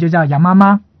我们就叫杨妈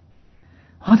妈。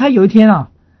她有一天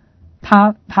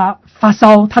她发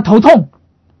烧，她头痛，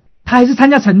她还是参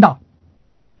加晨祷。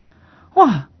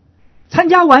哇，参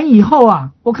加完以后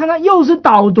我看她又是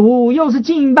导读，又是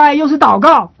敬拜，又是祷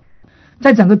告。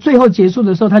在整个最后结束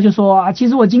的时候，她就说其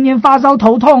实我今天发烧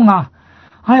头痛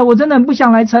我真的很不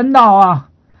想来晨祷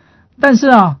但是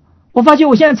我发现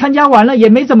我现在参加完了也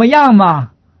没怎么样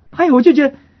嘛。我就觉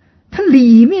得它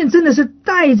里面真的是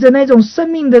带着那种生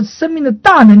命的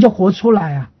大能就活出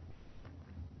来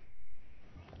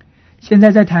现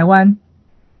在在台湾，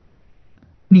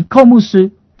你寇牧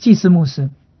师、祭司牧师，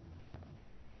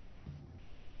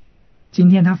今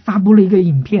天他发布了一个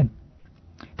影片，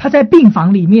他在病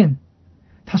房里面，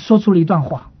他说出了一段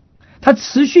话，他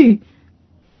持续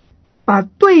把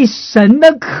对神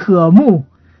的渴慕，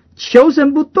求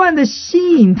神不断的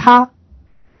吸引他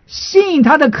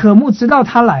的渴慕，直到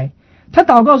他来。他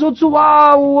祷告说，主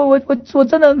我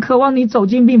真的很渴望你走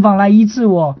进病房来医治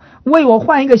我，为我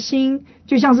换一个心，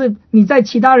就像是你在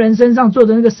其他人身上做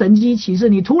的那个神迹奇事，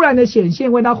你突然的显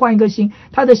现，为他换一个心，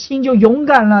他的心就勇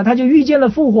敢了，他就遇见了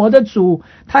复活的主，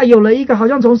他有了一个好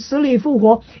像从死里复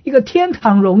活，一个天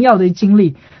堂荣耀的经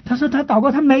历。他说他祷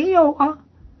告他没有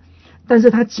但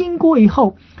是他经过以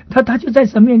后，他就在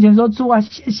神面前说，主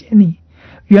谢谢你，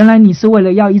原来你是为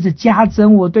了要一直加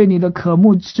增我对你的渴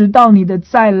慕，直到你的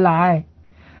再来。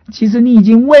其实你已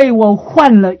经为我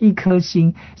换了一颗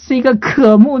心，是一个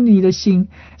渴慕你的心，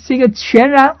是一个全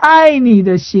然爱你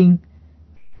的心。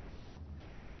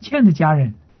亲爱的家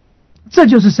人，这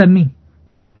就是生命，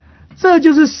这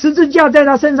就是十字架在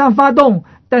他身上发动，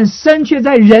但生却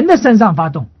在人的身上发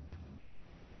动。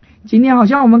今天好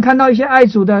像我们看到一些爱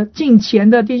主的敬虔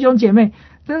的弟兄姐妹，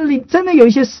真的有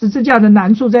一些十字架的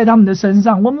难处在他们的身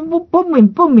上，我们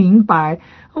不明白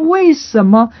为什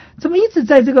么怎么一直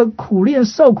在这个苦练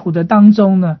受苦的当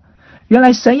中呢？原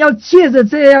来神要借着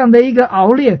这样的一个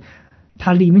熬炼，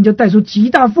它里面就带出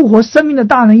极大复活生命的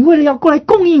大能，为了要过来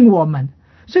供应我们。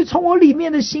所以从我里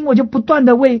面的心，我就不断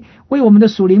的为我们的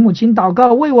属灵母亲祷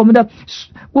告，为我们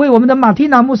的马蒂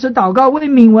娜牧师祷告，为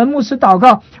敏文牧师祷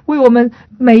告，为我们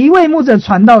每一位牧者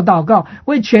传道祷告，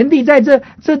为全地在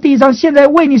这地上现在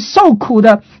为你受苦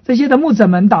的这些的牧者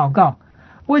们祷告，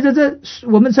为着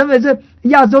我们成为这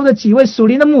亚洲的几位属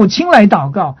灵的母亲来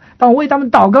祷告。当我为他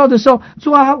们祷告的时候，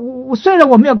主我虽然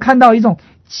我没有看到一种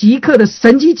即刻的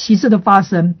神迹奇事的发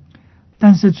生，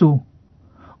但是主，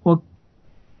我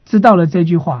知道了这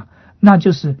句话，那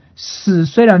就是死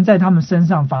虽然在他们身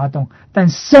上发动，但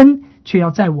生却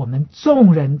要在我们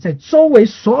众人，在周围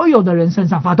所有的人身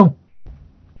上发动。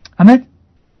阿们，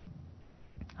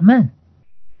阿们。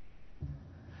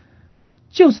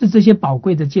就是这些宝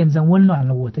贵的见证温暖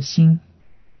了我的心，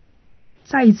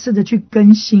再一次的去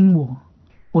更新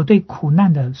我对苦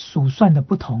难的数算的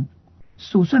不同，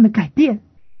数算的改变。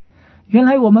原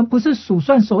来我们不是数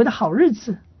算所谓的好日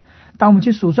子，当我们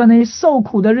去数算那些受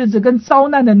苦的日子跟遭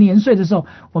难的年岁的时候，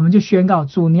我们就宣告，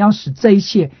主，你要使这一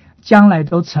切将来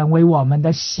都成为我们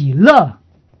的喜乐。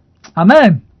阿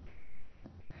们。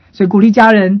所以鼓励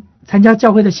家人参加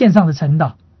教会的线上的晨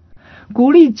祷，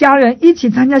鼓励家人一起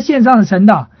参加线上的晨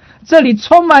祷，这里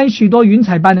充满许多云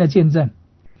彩般的见证。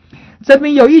这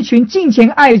边有一群敬虔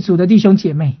爱主的弟兄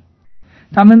姐妹，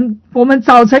我们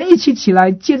早晨一起起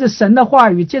来，借着神的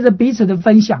话语，借着彼此的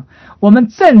分享，我们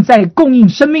正在供应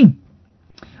生命，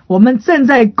我们正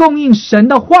在供应神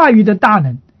的话语的大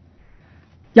能。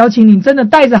邀请你真的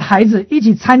带着孩子一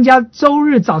起参加周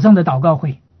日早上的祷告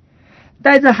会，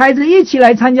带着孩子一起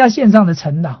来参加线上的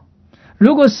晨祷。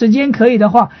如果时间可以的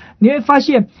话，你会发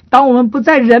现，当我们不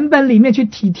在人本里面去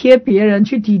体贴别人，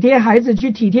去体贴孩子，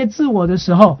去体贴自我的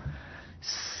时候，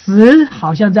死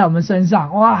好像在我们身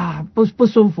上，哇，不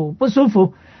舒服，不舒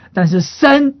服。但是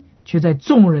生却在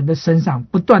众人的身上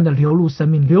不断的流露生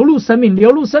命，流露生命，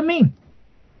流露生命。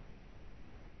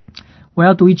我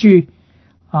要读一句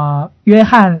约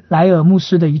翰莱尔牧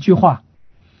师的一句话，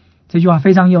这句话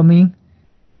非常有名。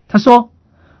他说，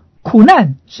苦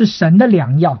难是神的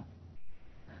良药，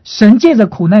神借着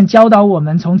苦难教导我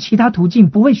们从其他途径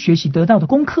不会学习得到的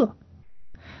功课。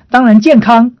当然健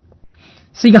康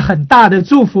是一个很大的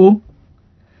祝福，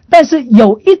但是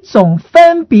有一种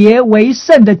分别为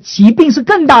圣的疾病是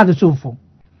更大的祝福。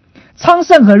昌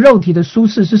盛和肉体的舒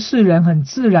适是世人很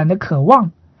自然的渴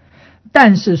望，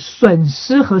但是损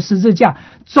失和十字架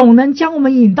总能将我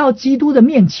们引到基督的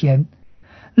面前。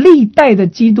历代的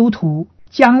基督徒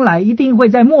将来一定会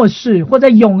在末世或在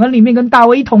永恒里面跟大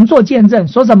卫一同做见证，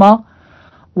说什么？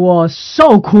我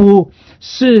受苦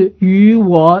是与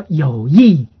我有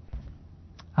益。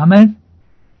阿们。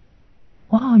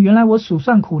哇，原来我数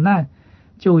算苦难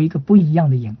就有一个不一样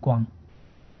的眼光。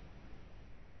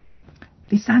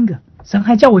第三个，神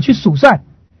还叫我去数算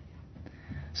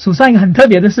一个很特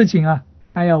别的事情啊。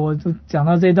哎呀，我就讲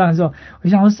到这一段的时候，我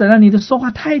想说，神啊，你的说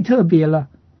话太特别了。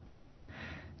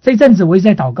这一阵子我一直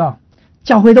在祷告，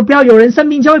教会都不要有人生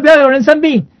病，教会不要有人生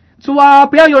病，主啊，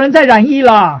不要有人再染疫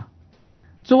了，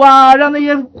主啊，让那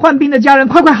些患病的家人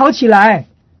快快好起来。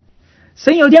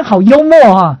神有点好幽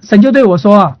默啊，神就对我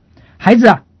说，孩子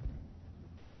啊，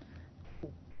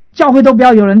教会都不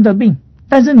要有人得病，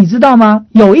但是你知道吗？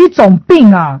有一种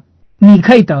病啊，你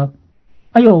可以得。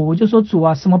哎呦，我就说，主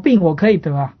啊，什么病我可以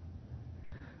得啊？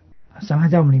神还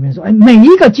在我们里面说，每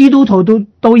一个基督徒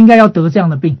都应该要得这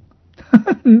样的病。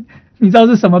你知道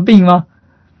是什么病吗？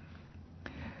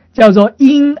叫做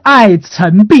因爱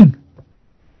成病。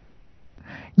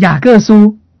雅各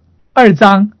书2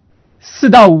章4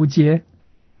到5节，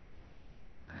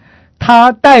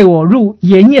他带我入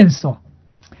研验所，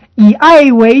以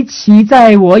爱为旗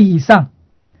在我以上，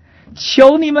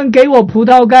求你们给我葡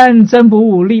萄干增补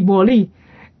我力，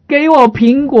给我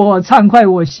苹果畅快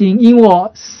我心，因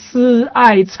我思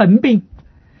爱成病。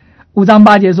5章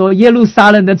8节说，耶路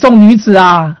撒冷的众女子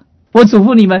啊，我嘱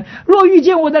咐你们，若遇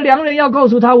见我的良人，要告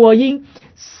诉他，我因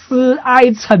思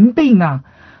哀成病啊。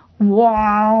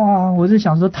哇，我是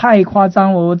想说太夸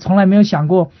张了，我从来没有想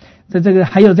过这个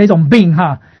还有这种病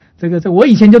哈。这我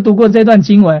以前就读过这段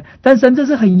经文，但神这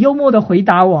是很幽默的回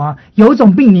答我啊，有一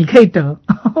种病你可以得。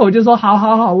我就说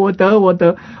好，我得，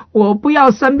我不要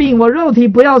生病，我肉体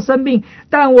不要生病，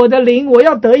但我的灵我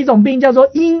要得一种病，叫做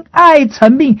因爱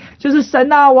成病，就是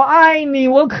神啊，我爱你，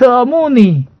我渴慕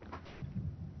你。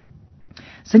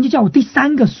神就叫我第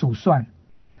三个数算，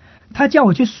他叫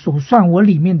我去数算我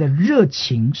里面的热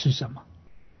情是什么。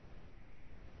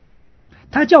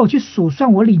他叫我去数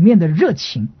算我里面的热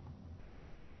情。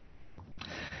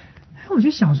我就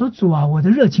想说，主啊，我的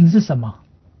热情是什么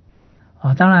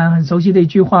啊？当然很熟悉的一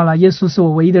句话了，耶稣是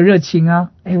我唯一的热情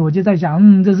啊。我就在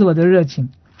想，这是我的热情。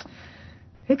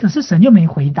可是神就没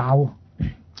回答我。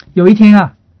有一天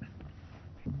啊，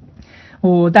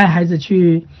我带孩子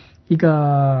去一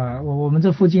个我们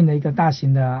这附近的一个大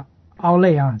型的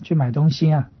outlet啊，去买东西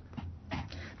啊。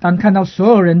当看到所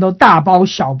有人都大包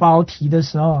小包提的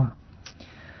时候啊，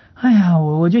哎呀，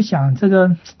我就想这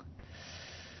个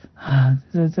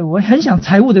我很想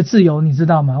财务的自由，你知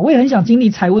道吗？我也很想经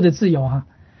历财务的自由啊。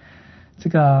这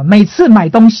个每次买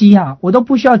东西啊，我都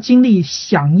不需要经历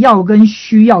想要跟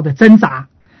需要的挣扎。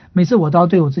每次我都要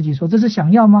对我自己说，这是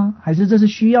想要吗？还是这是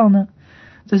需要呢？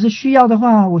这是需要的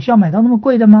话，我需要买到那么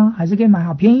贵的吗？还是可以买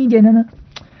好便宜一点的呢？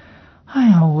哎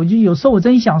呀，我就有时候我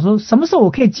真想说，什么时候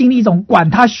我可以经历一种管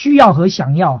他需要和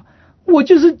想要，我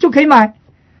就可以买。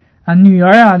女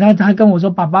儿啊，她跟我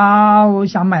说，爸爸我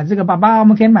想买这个，爸爸我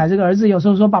们可以买这个。儿子有时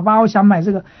候说，爸爸我想买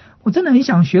这个。我真的很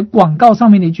想学广告上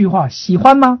面的一句话，喜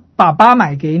欢吗？爸爸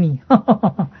买给你。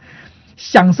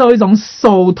享受一种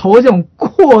手头这种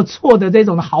阔绰的这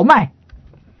种的豪迈。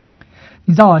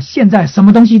你知道现在什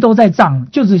么东西都在涨，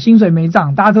就只薪水没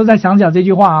涨，大家都在想讲这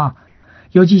句话啊。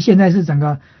尤其现在是整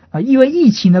个因为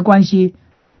疫情的关系，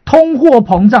通货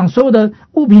膨胀，所有的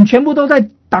物品全部都在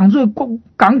挡住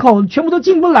港口，全部都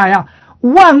进不来啊！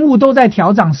万物都在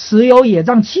调涨，石油也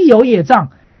涨，汽油也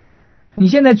涨。你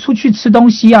现在出去吃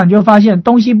东西啊，你就发现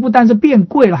东西不但是变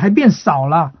贵了，还变少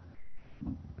了。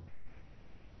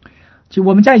就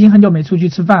我们家已经很久没出去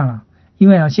吃饭了，因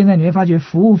为啊，现在你会发觉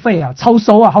服务费啊超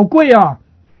收啊，好贵啊，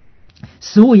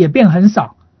食物也变很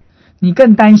少。你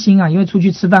更担心啊，因为出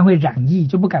去吃饭会染疫，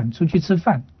就不敢出去吃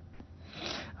饭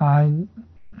啊。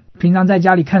平常在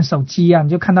家里看手机啊，你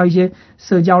就看到一些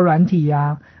社交软体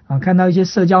啊，看到一些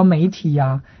社交媒体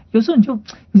啊，有时候你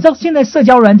知道现在社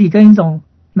交软体跟一种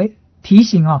提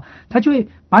醒啊，它就会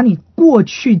把你过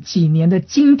去几年的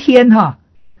今天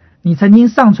你曾经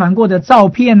上传过的照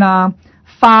片啊、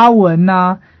发文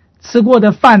啊、吃过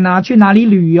的饭啊、去哪里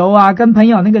旅游啊、跟朋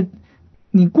友那个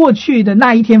你过去的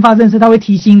那一天发生的事，它会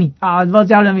提醒你啊。不知道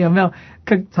家人们有没有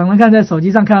常常看在手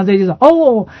机上看到这些事，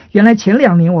原来前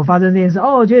2年我发生这件事，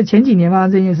觉得前几年发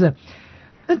生这件事。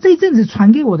那这一阵子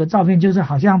传给我的照片，就是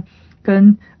好像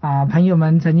跟朋友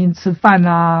们曾经吃饭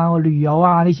啊、或旅游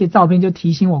啊那些照片，就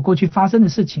提醒我过去发生的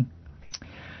事情。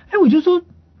我就说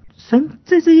神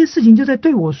在这些事情就在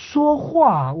对我说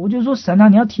话，我就说神啊，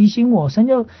你要提醒我，神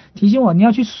就提醒我，你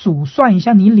要去数算一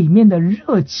下你里面的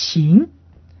热情。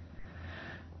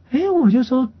我就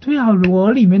说对啊，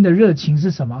我里面的热情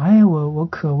是什么？我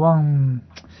渴望，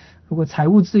如果财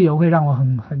务自由会让我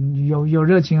很有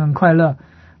热情，很快乐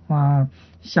啊，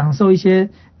享受一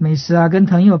些美食啊，跟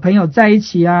朋友在一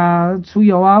起啊，出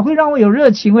游啊，会让我有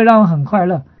热情，会让我很快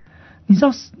乐。你知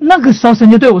道那个时候神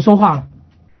就对我说话了。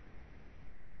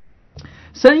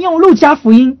神用路加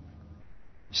福音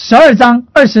12章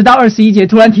20到21节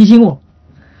突然提醒我，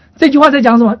这句话在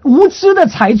讲什么？无知的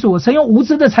财主，神用无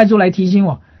知的财主来提醒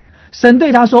我。神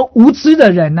对他说，无知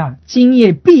的人啊，今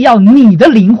夜必要你的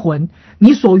灵魂，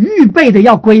你所预备的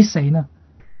要归谁呢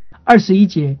？21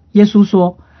节耶稣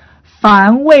说，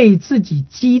凡为自己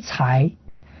积财，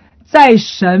在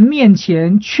神面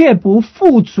前却不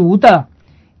富足的，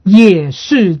也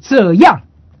是这样。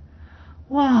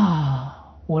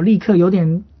哇，我立刻有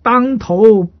点当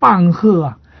头棒喝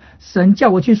啊！神叫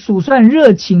我去数算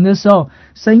热情的时候，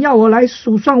神要我来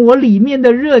数算我里面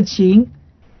的热情，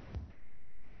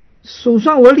数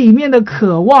算我里面的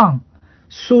渴望，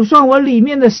数算我里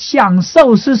面的享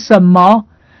受是什么。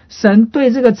神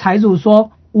对这个财主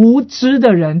说，无知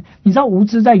的人，你知道无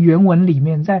知在原文里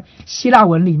面，在希腊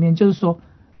文里面就是说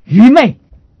愚昧、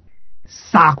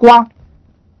傻瓜、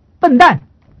笨蛋。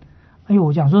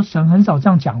我讲说神很少这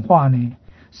样讲话呢，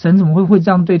神怎么会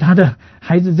这样对他的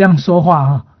孩子这样说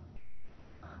话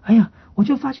我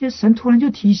就发现神突然就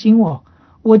提醒我，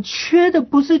我缺的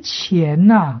不是钱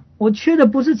我缺的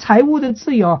不是财务的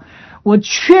自由，我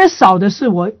缺少的是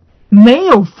我没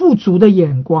有富足的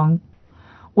眼光，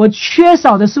我缺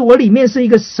少的是我里面是一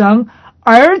个神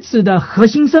儿子的核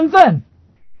心身份，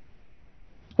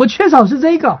我缺少的是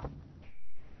这个。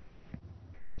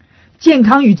健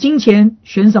康与金钱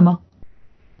选什么？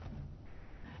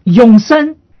永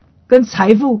生跟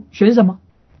财富选什么？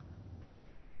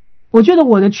我觉得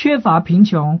我的缺乏贫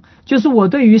穷，就是我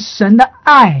对于神的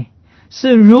爱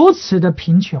是如此的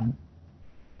贫穷，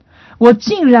我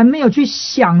竟然没有去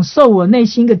享受我内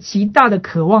心一个极大的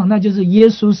渴望，那就是耶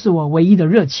稣是我唯一的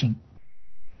热情。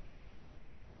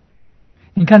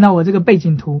你看到我这个背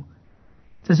景图，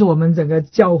这是我们整个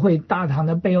教会大堂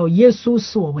的背后，耶稣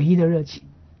是我唯一的热情。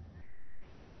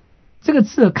这个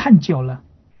字看久了，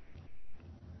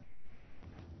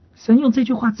神用这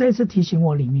句话再次提醒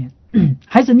我里面，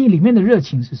孩子，你里面的热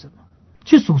情是什么？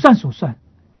去数算数算。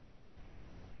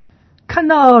看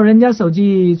到人家手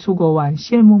机出国玩，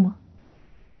羡慕吗？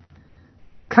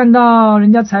看到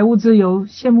人家财务自由，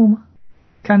羡慕吗？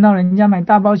看到人家买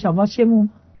大包小包，羡慕吗？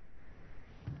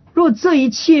若这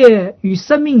一切与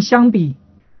生命相比，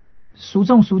孰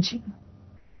重孰轻？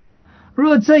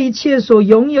若这一切所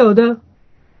拥有的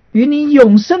与你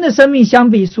永生的生命相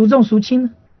比，孰重孰轻呢？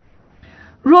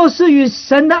若是与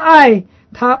神的爱，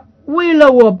他为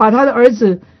了我把他的儿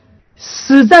子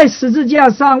死在十字架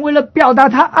上，为了表达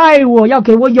他爱我，要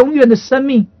给我永远的生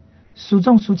命，孰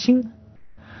重孰轻呢？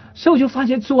所以我就发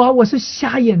现，主啊，我是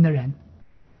瞎眼的人，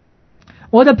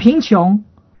我的贫穷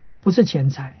不是钱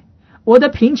财，我的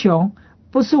贫穷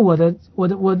不是我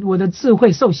的智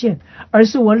慧受限，而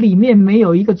是我里面没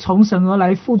有一个从神而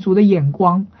来富足的眼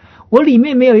光，我里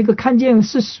面没有一个看见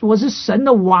我是神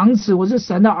的王子，我是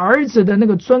神的儿子的那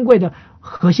个尊贵的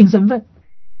核心身份。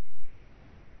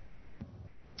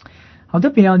好特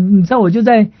别啊！你知道，我就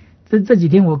在这几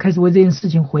天我开始为这件事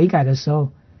情悔改的时候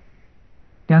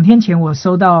，2天前我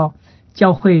收到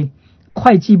教会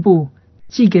会计部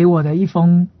寄给我的一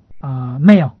封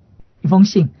mail， 一封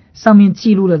信，上面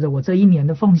记录了我这1年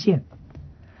的奉献。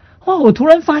哇！我突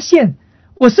然发现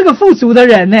我是个富足的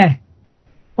人呢！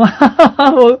哇！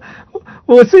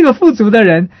我是一个富足的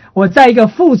人，我在一个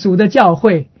富足的教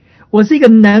会，我是一个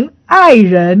能爱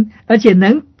人而且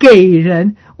能给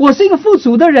人，我是一个富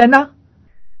足的人啊。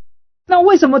那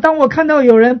为什么当我看到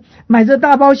有人买着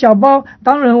大包小包，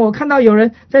当然我看到有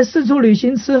人在四处旅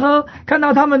行吃喝，看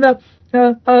到他们的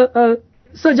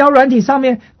社交软体上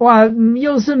面哇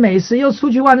又是美食又出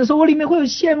去玩的时候，我里面会有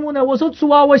羡慕呢？我说主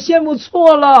啊，我羡慕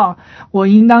错了，我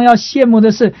应当要羡慕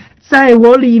的是在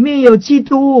我里面有基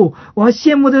督，我要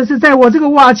羡慕的是在我这个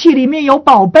瓦器里面有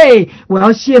宝贝，我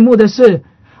要羡慕的是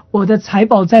我的财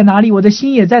宝在哪里，我的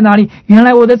心也在哪里。原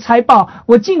来我的财宝，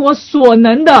我尽我所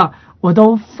能的我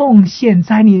都奉献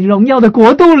在你荣耀的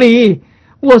国度里，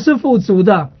我是富足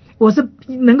的，我是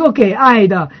能够给爱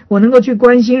的，我能够去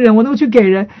关心人，我能够去给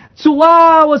人。主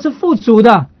啊，我是富足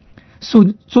的。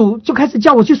主就开始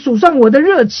叫我去数算我的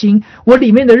热情，我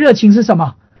里面的热情是什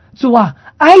么？主啊，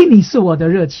爱你是我的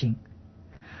热情，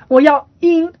我要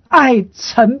因爱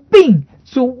成病。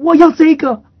主，我要这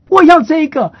个，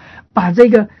把这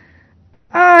个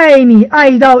爱你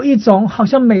爱到一种好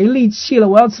像没力气了，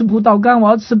我要吃葡萄干，我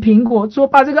要吃苹果，主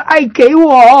把这个爱给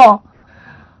我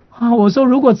啊！我说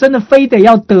如果真的非得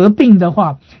要得病的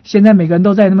话，现在每个人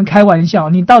都在那边开玩笑，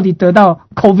你到底得到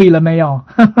COVID 了没有？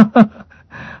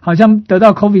好像得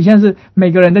到 COVID 现在是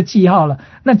每个人的记号了。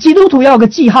那基督徒要有个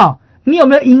记号，你有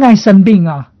没有因爱生病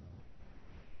啊？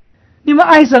你们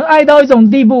爱神爱到一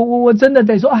种地步，我真的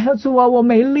得说，哎呀主啊，我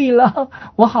没力了，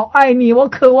我好爱你，我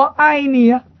渴望爱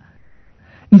你啊！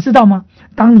你知道吗？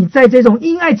当你在这种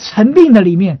因爱成病的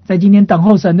里面，在今天等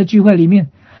候神的聚会里面，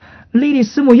莉莉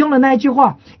师母用了那一句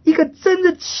话，一个真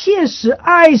的切实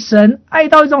爱神爱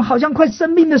到一种好像快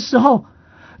生病的时候，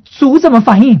主怎么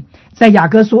反应？在雅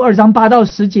歌书2章8到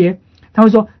10节，他会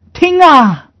说，听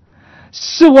啊，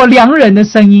是我良人的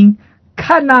声音，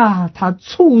看啊，他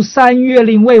触山越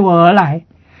岭为我而来。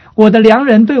我的良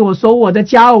人对我说，我的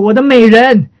佳偶，我的美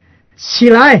人，起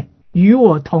来与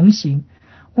我同行。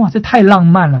哇，这太浪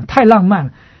漫了，太浪漫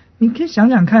了。你可以想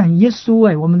想看，耶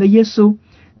稣我们的耶稣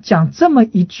讲这么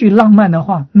一句浪漫的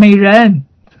话，美人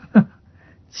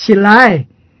起来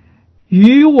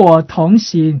与我同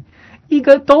行。一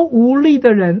个都无力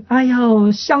的人，哎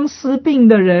呦，相思病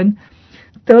的人，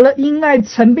得了因爱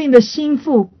成病的心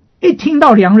腹，一听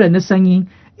到良人的声音，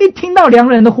一听到良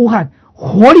人的呼喊，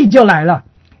活力就来了。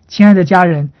亲爱的家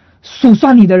人，数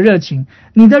算你的热情，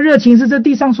你的热情是这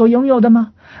地上所拥有的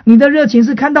吗？你的热情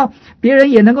是看到别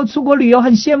人也能够出国旅游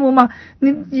很羡慕吗？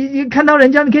你看到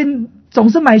人家你可以总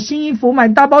是买新衣服，买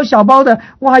大包小包的，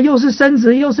哇，又是升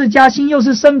职又是加薪又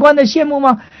是升官的羡慕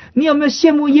吗？你有没有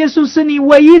羡慕耶稣是你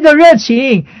唯一的热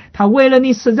情？他为了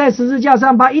你死在十字架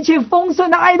上，把一切丰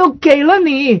盛的爱都给了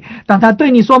你。当他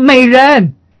对你说美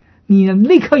人，你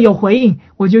立刻有回应，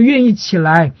我就愿意起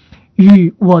来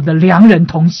与我的良人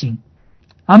同行。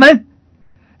阿们。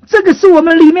这个是我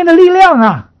们里面的力量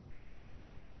啊。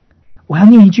我要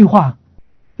念一句话，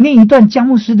念一段姜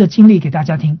牧师的经历给大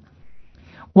家听。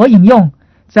我引用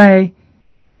在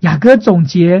雅歌总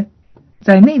结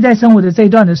在内在生活的这一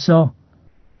段的时候，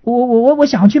我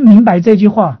想要去明白这句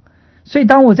话，所以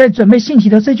当我在准备信息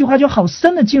的这句话就好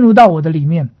深的进入到我的里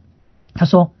面。他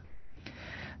说，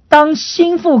当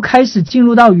心腹开始进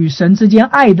入到与神之间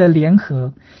爱的联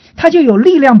合，他就有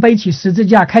力量背起十字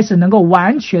架，开始能够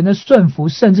完全的顺服，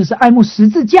甚至是爱慕十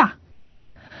字架。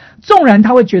纵然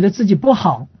他会觉得自己不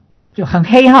好，就很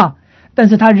黑哈，但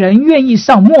是他仍愿意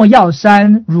上没药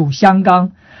山乳香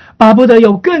缸，巴不得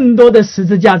有更多的十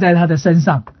字架在他的身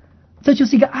上。这就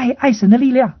是一个爱神的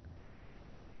力量。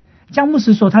姜牧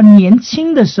师说，他年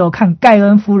轻的时候看盖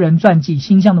恩夫人传记《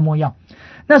馨香的没药》，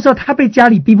那时候他被家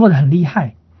里逼迫得很厉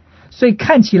害，所以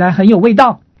看起来很有味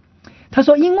道。他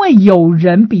说，因为有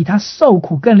人比他受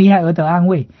苦更厉害而得安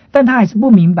慰，但他还是不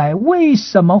明白为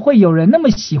什么会有人那么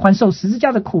喜欢受十字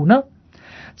架的苦呢？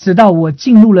直到我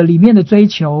进入了里面的追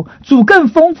求，主更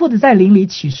丰富的在灵里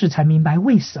启示，才明白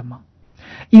为什么。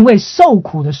因为受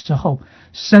苦的时候，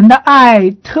神的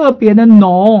爱特别的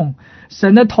浓，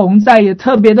神的同在也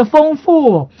特别的丰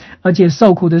富，而且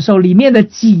受苦的时候，里面的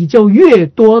己就越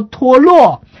多脱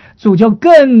落，主就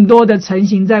更多的成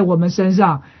型在我们身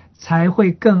上，才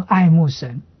会更爱慕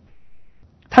神。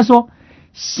他说，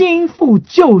心腹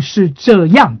就是这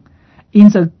样，因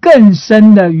着更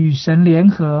深的与神联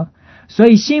合，所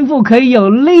以心腹可以有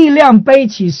力量背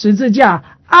起十字架，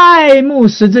爱慕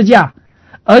十字架，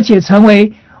而且成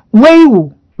为威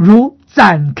武如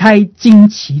展开旌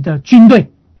旗的军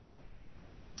队。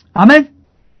阿们。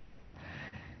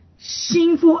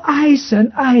心腹爱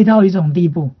神爱到一种地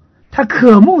步，他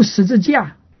渴慕十字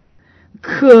架，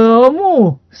渴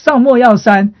慕上没药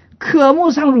山，渴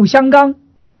慕上乳香缸。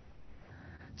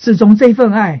自从这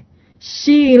份爱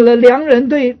吸引了良人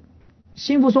对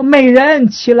心腹说：美人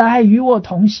起来与我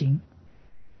同行。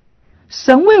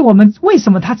神为我们，为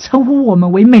什么他称呼我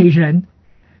们为美人？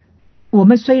我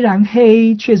们虽然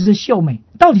黑，却是秀美，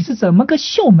到底是怎么个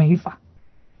秀美法？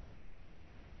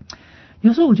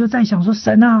有时候我就在想说，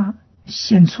神啊，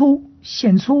显出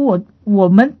我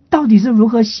们到底是如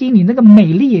何吸引你那个美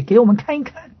丽，也给我们看一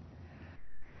看。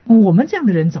我们这样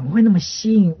的人怎么会那么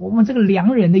吸引我们这个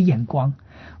良人的眼光？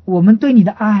我们对你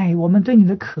的爱，我们对你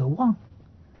的渴望。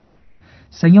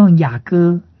神用雅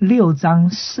歌6章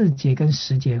4节跟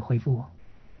10节回复我，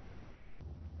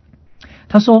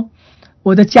他说：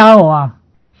我的佳偶啊，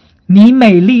你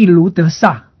美丽如得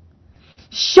撒，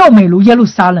秀美如耶路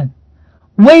撒冷，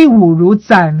威武如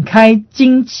展开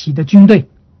旌旗的军队。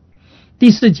第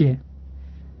4节，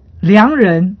良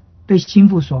人对心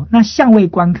腹说：那相位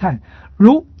观看，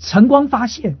如晨光发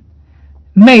现，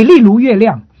美丽如月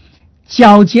亮，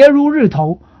皎洁如日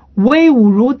头，威武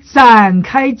如展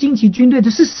开旌旗军队的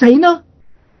是谁呢？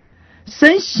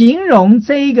神形容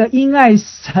这一个因爱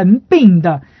成病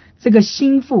的这个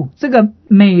心腹，这个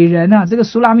美人啊，这个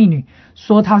苏拉密女，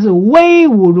说她是威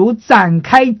武如展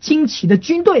开旌旗的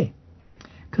军队。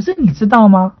可是你知道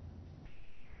吗？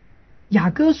雅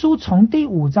歌书从第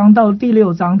5章到第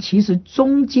6章，其实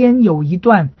中间有一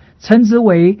段称之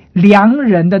为良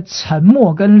人的沉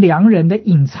默跟良人的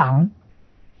隐藏。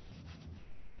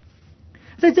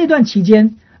在这段期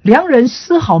间，良人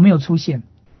丝毫没有出现。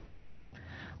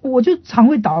我就常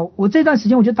会我这段时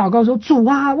间我就祷告说：主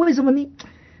啊，为什么你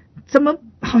怎么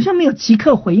好像没有即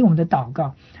刻回应我们的祷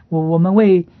告？我们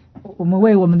为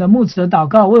我们的牧者祷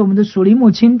告，为我们的属灵母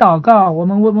亲祷告，我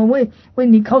们为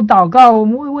尼寇祷告，我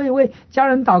们为家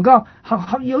人祷告，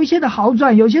好有一些的好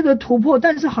转，有一些的突破，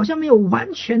但是好像没有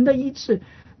完全的医治。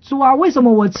主啊，为什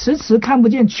么我迟迟看不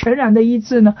见全然的医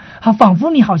治呢？仿佛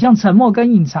你好像沉默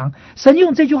跟隐藏。神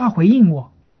用这句话回应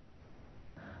我。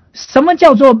什么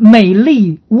叫做美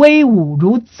丽威武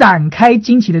如展开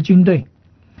旌旗的军队？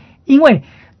因为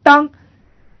当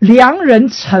良人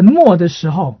沉默的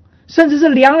时候，甚至是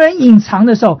良人隐藏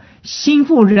的时候，心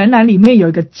腹仍然里面有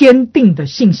一个坚定的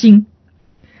信心，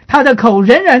他的口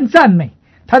仍然赞美，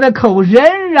他的口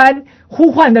仍然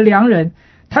呼唤的良人，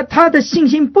他的信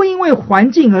心不因为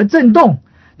环境而震动，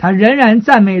他仍然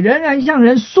赞美，仍然向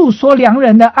人诉说良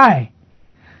人的爱。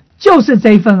就是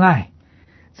这份爱，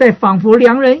在仿佛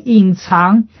良人隐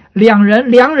藏，良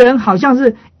人好像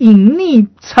是隐匿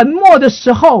沉默的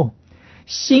时候，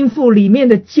心腹里面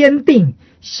的坚定，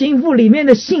心腹里面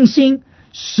的信心，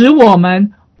使我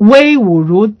们威武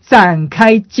如展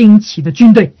开旌旗的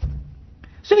军队。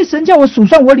所以神叫我数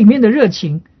算我里面的热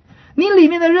情，你里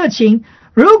面的热情，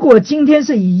如果今天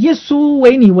是以耶稣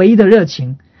为你唯一的热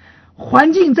情，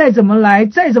环境再怎么来，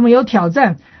再怎么有挑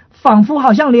战，仿佛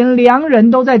好像连良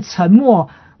人都在沉默，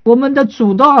我们的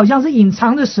主都好像是隐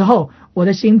藏的时候，我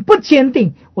的心不坚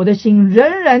定，我的心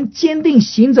仍然坚定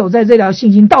行走在这条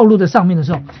信心道路的上面的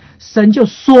时候，神就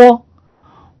说：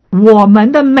我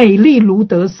们的美丽如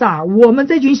得撒，我们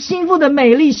这群心腹的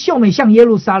美丽秀美像耶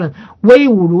路撒冷，威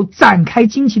武如展开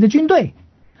旌旗的军队。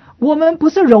我们不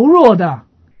是柔弱的，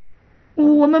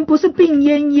我们不是病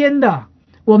恹恹的，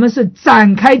我们是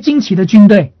展开旌旗的军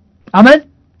队。阿们。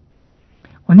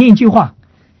我念一句话，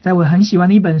在我很喜欢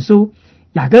的一本书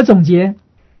雅歌总结，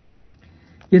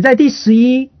也在第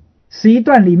11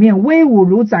段里面，威武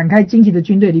如展开旌旗的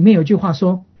军队里面有句话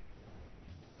说，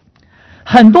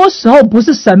很多时候不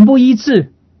是神不医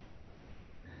治，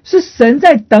是神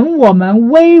在等我们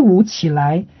威武起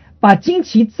来，把旌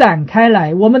旗展开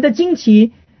来，我们的旌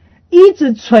旗一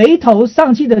直垂头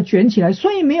丧气的卷起来，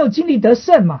所以没有经历得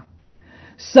胜嘛。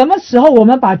什么时候我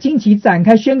们把旌旗展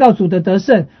开，宣告主的得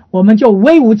胜，我们就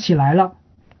威武起来了。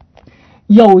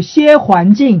有些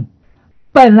环境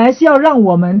本来是要让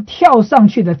我们跳上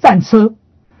去的战车，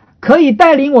可以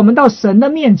带领我们到神的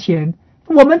面前，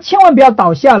我们千万不要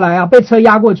倒下来啊，被车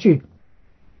压过去。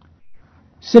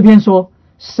诗篇说，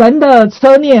神的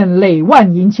车辇累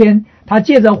万银千，他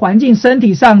借着环境身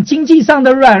体上经济上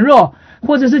的软弱，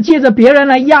或者是借着别人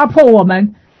来压迫我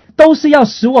们，都是要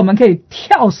使我们可以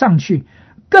跳上去，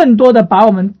更多的把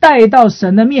我们带到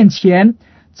神的面前，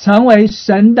成为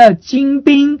神的精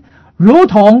兵，如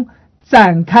同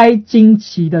展开旌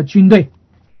旗的军队。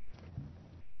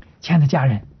亲爱的家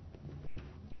人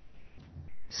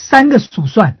，3个数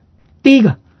算。第一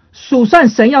个，数算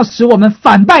神要使我们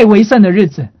反败为胜的日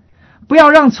子，不要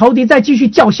让仇敌再继续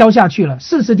叫嚣下去了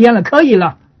，40天了，可以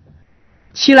了，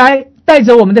起来，带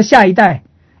着我们的下一代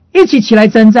一起起来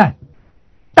征战。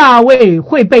大卫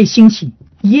会被兴起，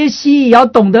耶西也要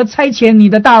懂得差遣你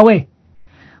的大卫。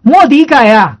末底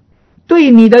改啊，对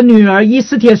你的女儿以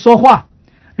斯帖说话，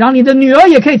让你的女儿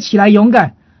也可以起来勇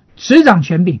敢，执掌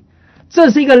权柄。这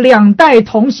是一个两代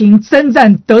同行征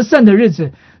战得胜的日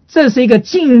子，这是一个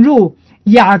进入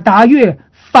亚达月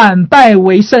反败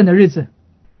为胜的日子。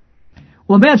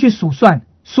我们要去数算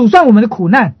我们的苦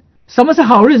难。什么是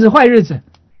好日子坏日子？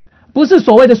不是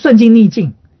所谓的顺境逆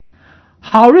境。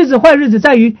好日子坏日子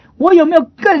在于我有没有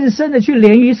更深的去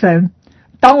连于神。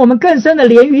当我们更深的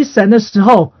连于神的时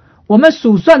候，我们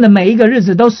数算的每一个日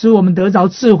子都使我们得着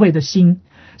智慧的心，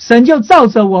神就照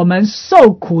着我们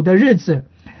受苦的日子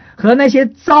和那些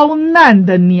遭难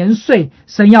的年岁，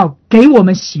神要给我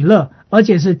们喜乐，而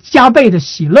且是加倍的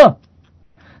喜乐。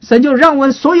神就让我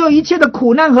们所有一切的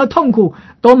苦难和痛苦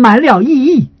都满了意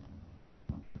义。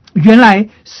原来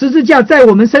十字架在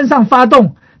我们身上发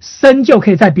动，神就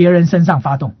可以在别人身上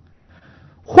发动。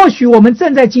或许我们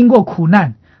正在经过苦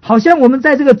难，好像我们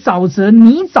在这个沼泽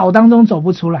泥沼当中走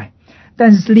不出来，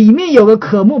但是里面有个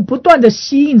渴慕不断的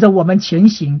吸引着我们前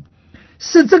行，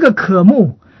是这个渴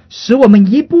慕使我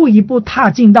们一步一步踏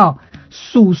进到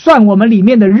数算我们里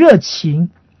面的热情。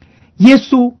耶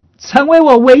稣成为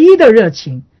我唯一的热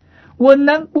情，我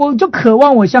就渴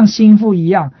望我像心腹一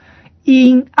样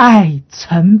因爱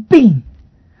成病。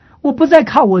我不再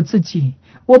靠我自己，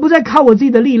我不再靠我自己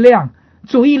的力量，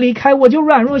主一离开我就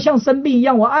软弱像生病一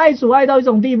样。我爱主爱到一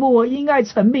种地步，我因爱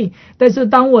成病。但是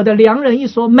当我的良人一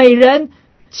说美人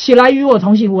起来与我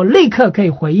同行，我立刻可以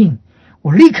回应，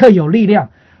我立刻有力量。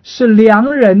是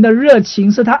良人的热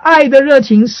情，是他爱的热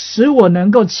情使我能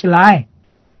够起来，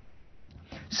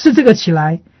是这个起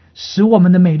来使我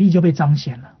们的美丽就被彰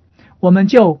显了，我们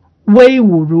就威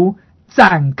武如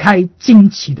展开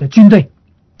旌旗的军队。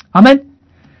阿们。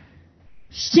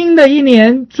新的一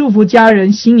年祝福家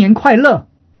人新年快乐。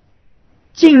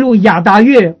进入亚达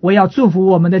月，我要祝福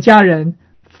我们的家人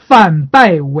反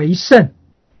败为胜，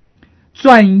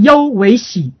转忧为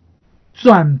喜，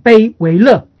转悲为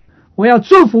乐。我要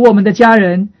祝福我们的家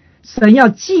人，神要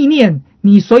纪念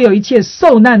你所有一切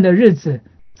受难的日子，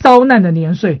遭难的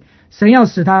年岁，神要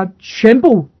使它全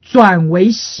部转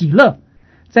为喜乐。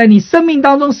在你生命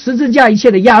当中十字架一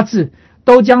切的压制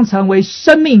都将成为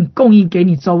生命供应给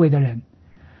你周围的人。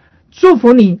祝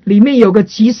福你里面有个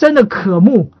极深的渴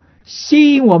慕，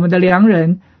吸引我们的良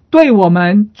人对我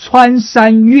们穿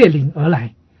山越岭而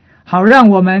来，好让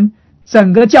我们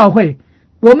整个教会，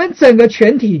我们整个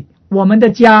全体，我们的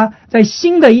家在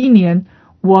新的一年，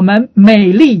我们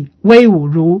美丽威武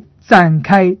如展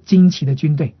开旌旗的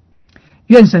军队。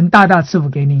愿神大大赐福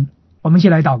给您。我们一起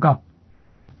来祷告。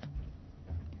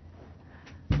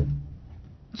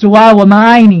主啊，我们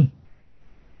爱你，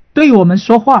对我们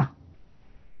说话，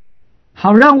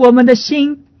好让我们的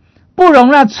心不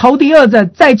容让仇敌恶者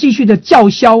再继续的叫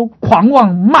嚣狂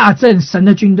妄骂阵神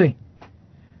的军队。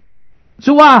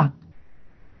主啊，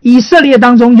以色列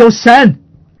当中有神，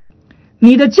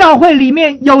你的教会里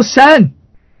面有神。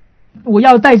我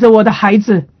要带着我的孩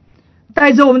子，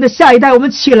带着我们的下一代，我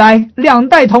们起来，两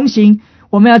代同行，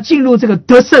我们要进入这个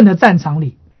得胜的战场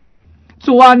里。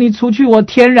主啊，你除去我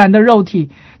天然的肉体，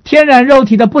天然肉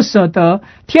体的不舍得，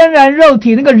天然肉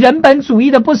体那个人本主义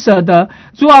的不舍得。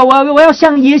主啊，我要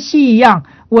像耶西一样，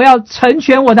我要成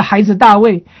全我的孩子大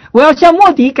卫，我要像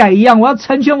末底改一样，我要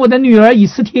成全我的女儿以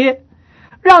斯帖，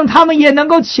让他们也能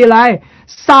够起来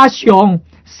杀熊，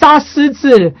杀狮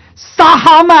子，杀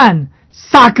哈曼，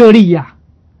杀歌利亚。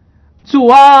主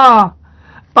啊，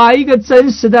把一个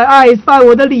真实的爱放在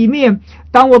我的里面，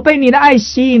当我被你的爱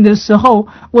吸引的时候，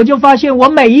我就发现我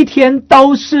每一天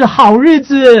都是好日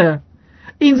子。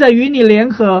因着与你联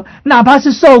合，哪怕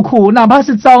是受苦，哪怕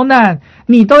是遭难，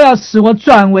你都要使我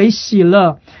转为喜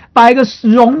乐，把一个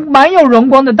满有荣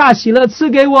光的大喜乐赐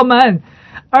给我们。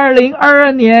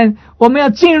2022年我们要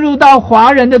进入到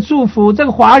华人的祝福，这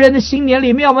个华人的新年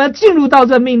里面，我们要进入到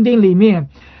这命定里面，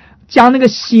将那个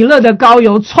喜乐的膏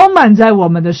油充满在我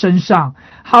们的身上，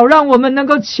好让我们能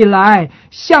够起来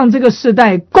向这个世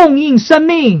代供应生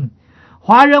命。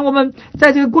华人，我们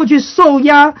在这个过去受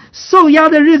压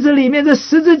的日子里面，这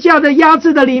十字架的压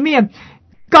制的里面，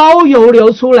膏油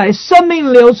流出来，生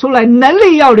命流出来，能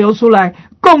力要流出来，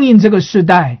供应这个世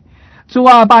代。主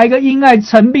啊，把一个因爱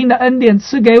成病的恩典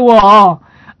赐给我。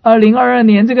2022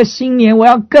年这个新年，我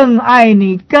要更爱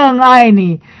你，更爱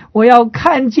你。我要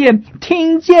看见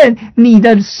听见你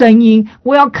的声音，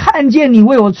我要看见你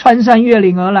为我穿山越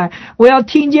岭而来，我要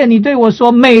听见你对我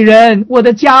说，美人，我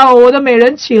的家哦，我的美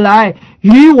人起来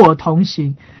与我同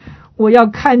行。我要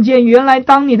看见原来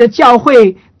当你的教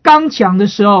会刚强的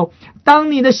时候，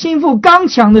当你的心腹刚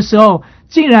强的时候，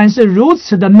竟然是如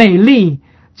此的美丽，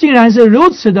竟然是如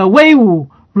此的威武，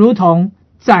如同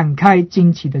展开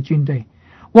旌旗的军队。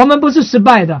我们不是失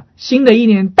败的。新的一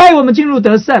年带我们进入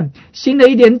得胜，新的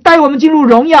一年带我们进入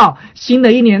荣耀，新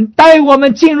的一年带我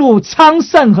们进入昌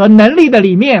盛和能力的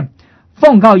里面。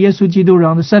奉告耶稣基督荣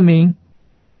耀的圣名，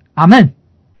阿们，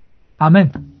阿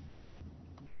们。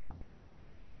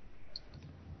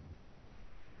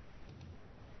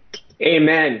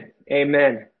Amen,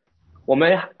 Amen。我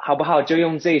们好不好就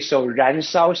用这首燃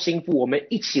烧心腹，我们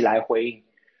一起来回应。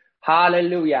哈利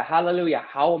路亚，哈利路亚。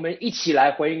好，我们一起来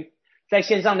回应。在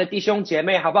线上的弟兄姐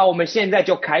妹，好不好？我们现在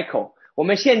就开口，我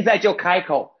们现在就开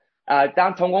口。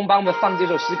当同工帮我们放这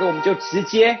首诗歌，我们就直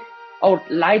接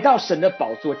来到神的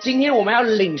宝座。今天我们要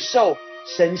领受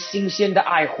神新鲜的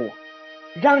爱火，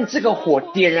让这个火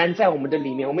点燃在我们的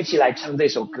里面。我们一起来唱这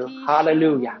首歌，哈利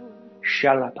路亚。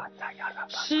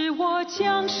是我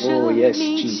将生命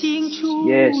倾注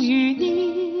于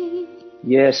你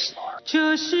Yes,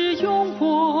 这是用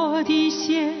我的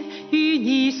血与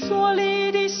你所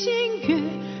立的新约，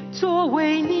作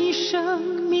为你生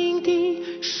命的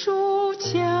赎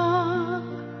价。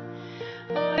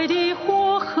爱的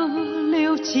火河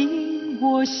流进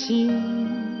我心，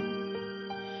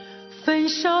焚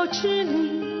烧之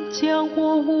灵将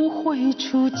我污秽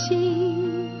除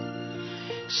尽。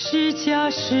十架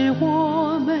使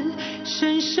我们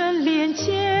深深连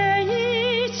接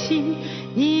一起，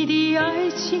你的爱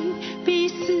情比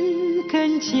死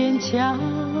更坚强。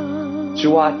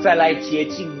主啊，再来洁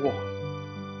净我，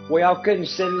我要更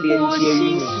深连接于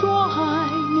你。我心所爱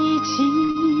你极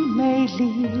美丽，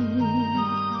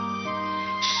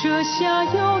舍下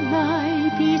有奶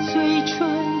比嘴唇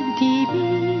的蜜，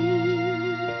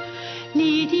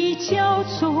你的教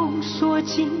宗所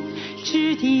尽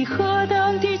质地何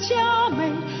等的佳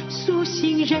美，苏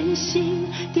醒人心，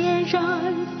点燃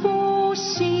复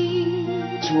兴。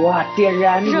主啊，点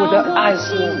燃我的爱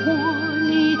火，让我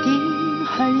你的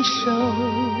很手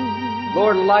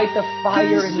Lord, light the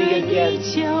fire in me 跟随 again. 你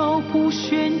脚步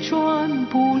旋转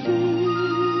不离，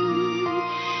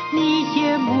你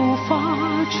眼目发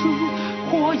出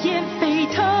火焰沸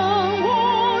腾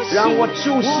我心，让我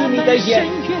注视你的眼，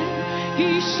我们深渊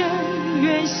与深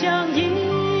渊相依。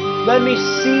Let me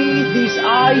see these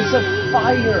eyes of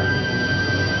fire.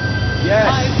 爱 Yes.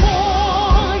 火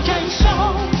燃烧，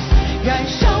燃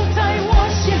烧在我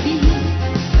心里，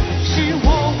使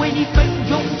我为你奋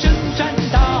勇征战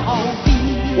到底。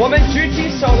我们举起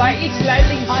手来，一起来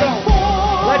领受。爱火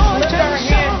Let's lift our 燃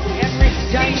烧， hands and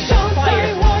燃 receive 烧 the 在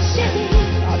fire. 我心里，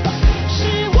使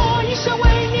我一生为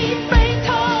你沸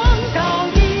腾到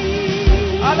底。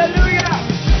 Hallelujah.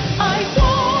 爱火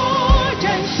燃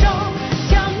烧，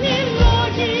将你落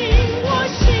进我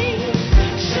心，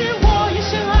使我一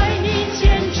生爱你见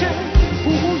证不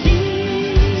移。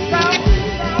爱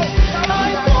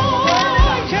火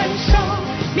燃烧，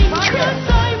铭刻在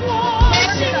我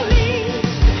心里，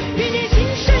与你今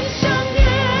生相约，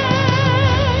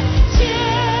见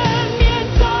面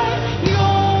在永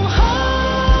恒。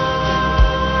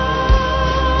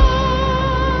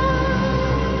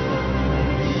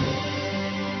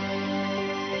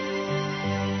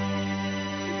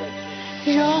让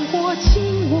我紧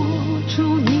握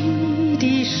住你的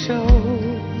手，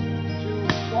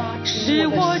使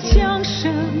我将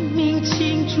生命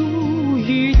倾注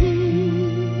于你。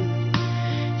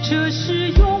这是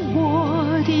用我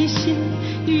的血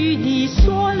与你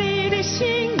所立的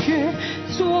新约，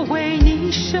作为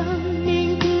你生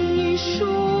命的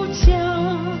赎价。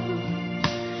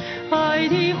爱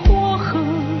的火河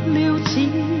流进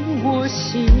我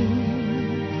心，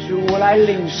主，我来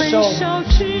领焚受烧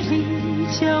之力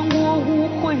将我污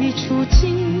秽除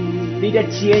尽，你的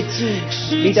洁净，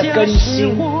你十架的更使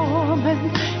新。我们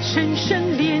深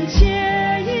深连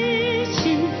接一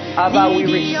起， Abba, we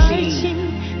你的爱 receive 情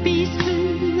比死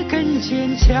更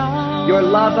坚强。 Your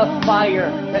love of fire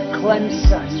that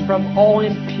cleanses us from all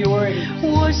impurity.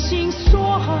 我心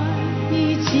所爱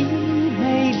你极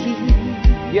美丽，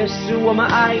耶稣，我们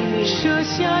爱你。舍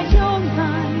下有奶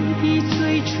比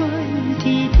嘴唇的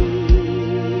蜜，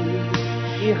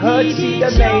你何其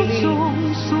的美丽，你的教宗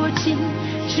所尽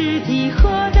质地何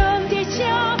等的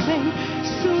佳美，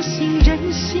苏醒人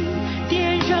心，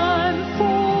点燃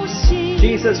复兴。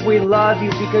 Jesus, we love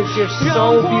you because you're 让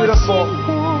so 我 beautiful. 紧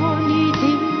握你的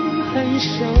很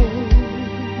手，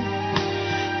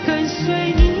跟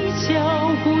随你脚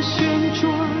步旋转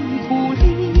不离，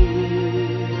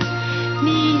你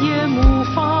眼目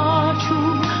发出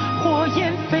火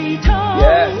焰沸腾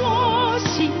Yes. 我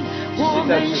心，我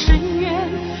们深渊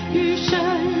与深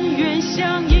渊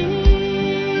相依。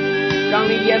让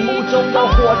你眼目中的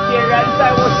火点燃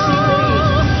在我心里。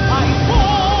爱火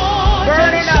Burn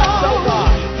燃 it 烧 up, oh God.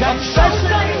 燃烧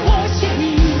在我心里，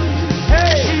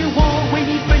使我为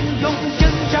你奋勇征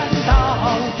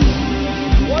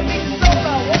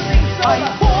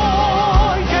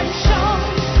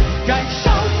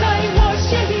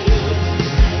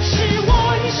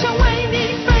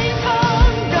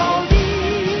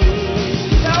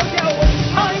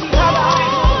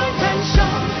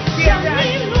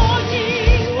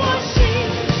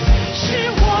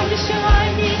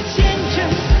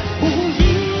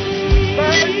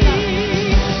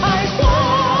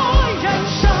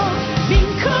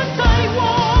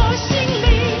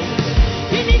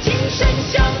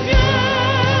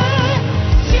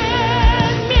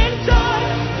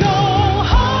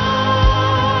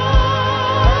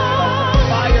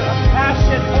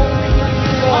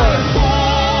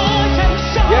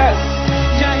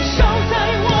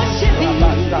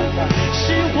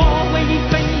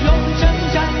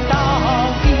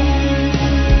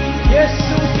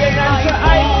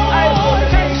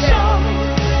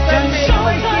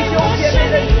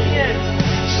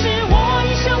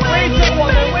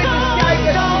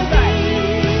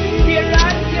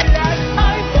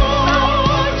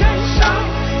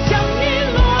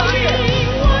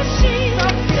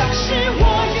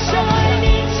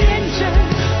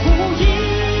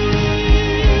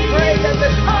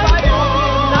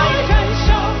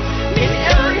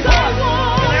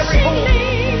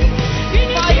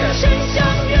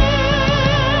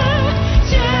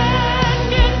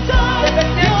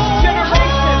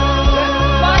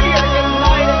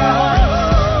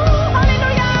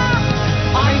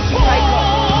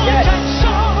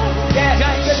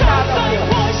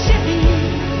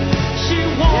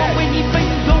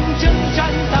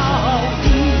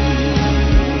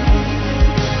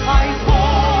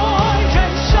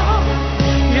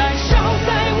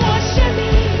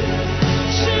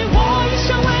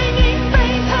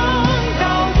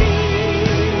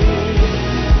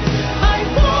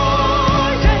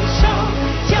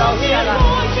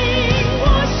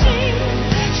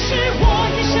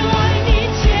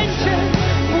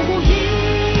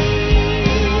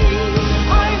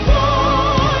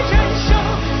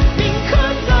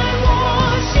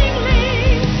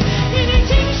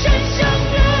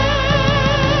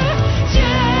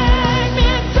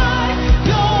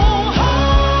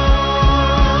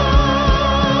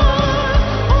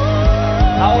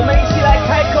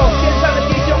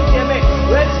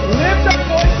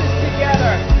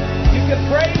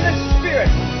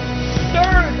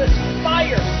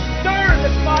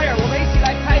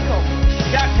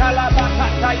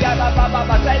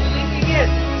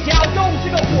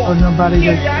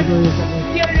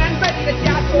点燃在你的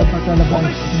家中。我们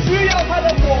需要他的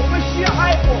火，我们需要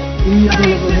爱火，再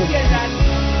一次点燃，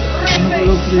烧掉一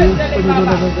切其他的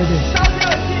爱，烧掉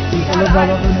其他的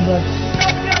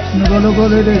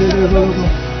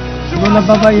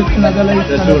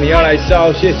主，你要来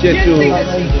烧，谢谢主，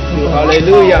哈利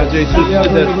路亚，主耶稣是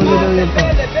的主，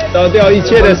烧掉一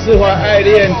切的释怀爱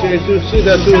恋，主耶稣是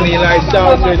的主，你来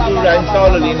烧，主耶稣燃烧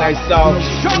了，你来烧，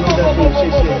是的主，谢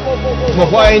谢，我们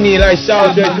欢迎你来烧，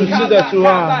主耶稣是的主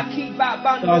啊，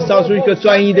烧出一个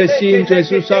专一的心，主耶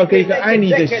稣烧给一个爱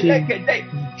你的心，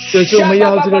主耶稣我们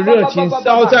要这个热情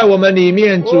烧在我们里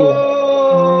面，主。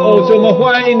哦，主，我们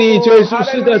欢迎你，主耶稣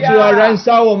是的主啊，燃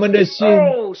烧我们的心，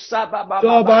主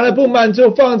啊，把那不满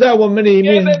足放在我们里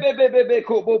面。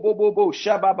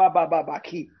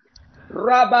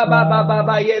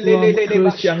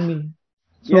想你。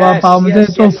主啊，把我们这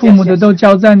做父母的都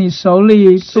交在你手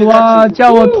里。主啊，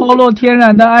叫我脱落天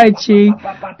然的爱情，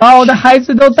把我的孩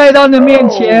子都带到你的面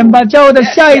前，叫我的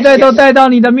下一代都带到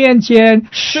你的面前。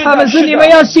他们是你们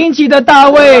要兴起的大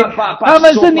卫，他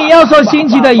们是你要所兴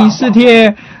起的以斯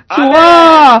帖。主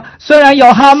啊，虽然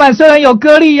有哈曼，虽然有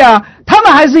歌利亚，他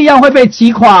们还是一样会被击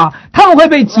垮，他们会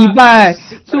被击败。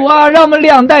主啊，让我们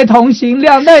两代同行，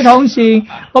两代同行。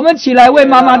我们起来为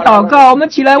妈妈祷告，我们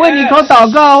起来为尼口祷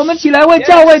告，我们起来为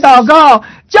教会祷告。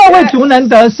教会族能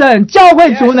得胜，教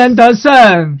会族能得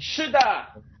胜。是的。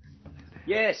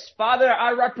Yes, Father,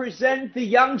 I represent the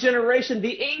young generation,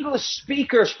 the English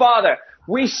speakers, Father.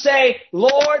 We say,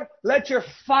 Lord, let your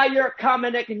fire come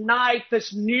and ignite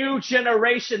this new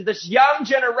generation, this young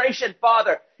generation,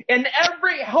 Father, in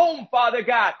every home, Father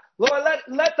God. Lord,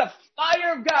 let the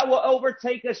fire of God will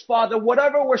overtake us, Father.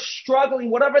 Whatever we're struggling,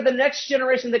 whatever the next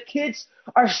generation, the kids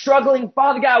are struggling,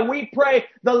 Father God, we pray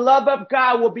the love of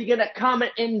God will begin to come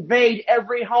and invade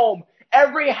every home,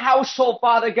 every household,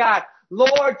 Father God.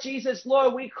 Lord Jesus,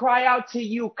 Lord, we cry out to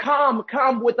you. Come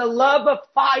with the love of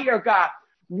fire, God.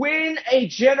 Win a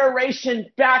generation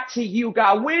back to you,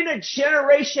 God. Win a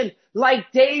generation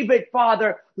like David,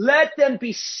 Father. Let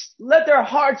their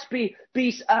hearts be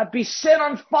set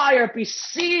on fire, be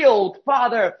sealed,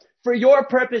 Father, for your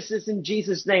purposes in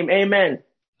Jesus' name. Amen.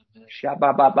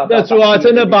 主啊，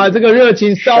真的把这个热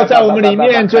情烧在我们里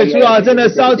面，主啊，真的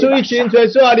烧出一群，主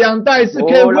啊，两代是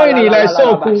可以为你来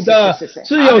受苦的，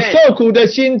是有受苦的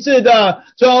心智的。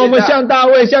主啊，我们像大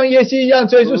卫、像耶西一样，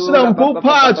主是的，我们不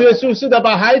怕，主是的，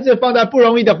把孩子放在不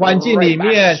容易的环境里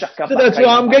面。是的，主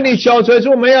啊，我们跟你求，主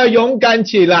我们要勇敢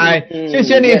起来。谢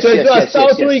谢你，主啊，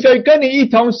烧出一个跟你一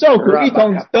同受苦、一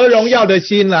同得荣耀的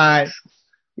心来。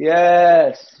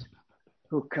Yes。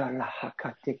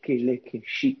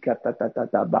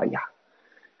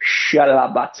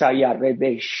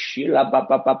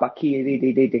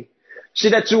是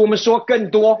的，主，我们说更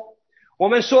多，我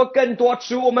们说更多，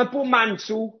主，我们不满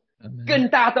足，更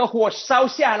大的火烧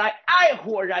下来，爱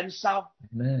火燃烧。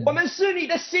我们是你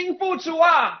的心腹，主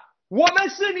啊，我们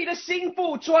是你的心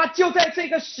腹，主啊，就在这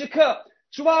个时刻，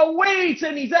主啊，为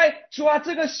着你在主啊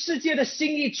这个世界的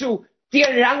心意，主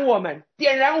点燃我们，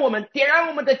点燃我们，点燃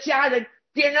我们的家人。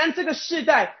点燃这个世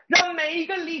代，让每一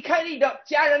个离开你的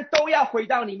家人都要回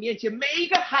到你面前，每一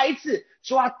个孩子，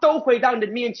主啊，都回到你的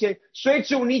面前。所以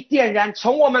主，你点燃，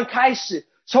从我们开始，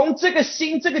从这个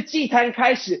心这个祭坛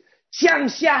开始，降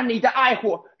下你的爱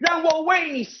火，让我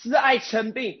为你死爱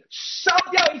成病，烧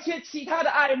掉一切其他的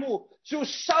爱慕。主，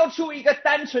烧出一个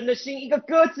单纯的心，一个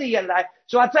鸽子眼来。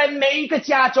主啊，在每一个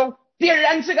家中点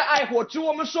燃这个爱火。主，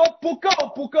我们说不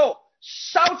够，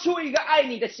烧出一个爱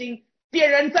你的心。点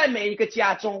燃在每一个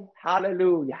家中，哈利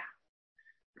路亚。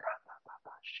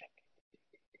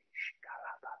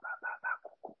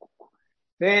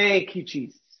Thank you,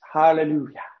 Jesus.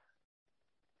 Hallelujah.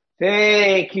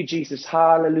 Thank you, Jesus.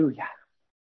 Hallelujah.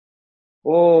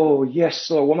 Oh, yes,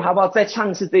 Lord. 我们好不好再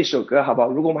唱一次这首歌，好不好？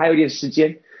如果我们还有点时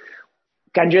间，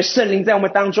感觉圣灵在我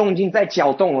们当中已经在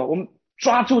搅动了，我们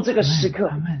抓住这个时刻，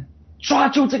抓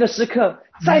住这个时刻，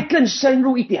再更深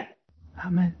入一点。阿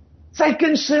们。再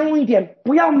更深入一点，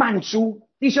不要满足，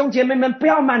弟兄姐妹们，不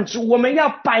要满足，我们要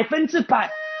100%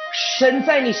神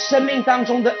在你生命当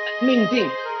中的命定，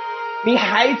你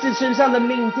孩子身上的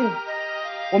命定，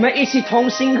我们一起同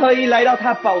心合一来到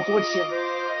他宝座前。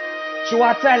主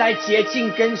啊，再来洁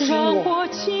净更新我，让我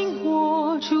紧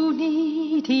握住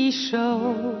你的手，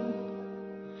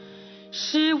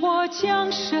使我将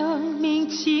生命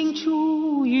倾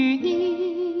注于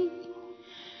你。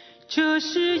这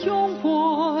是用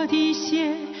我的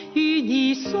血与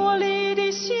你所立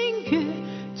的新约，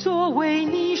作为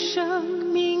你生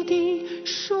命的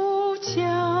赎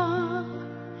价。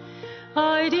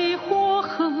爱的火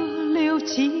河流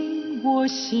进我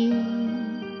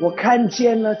心，我看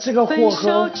见了这个火焚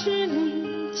烧河之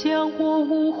灵将我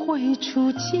污秽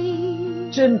除净，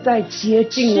正在洁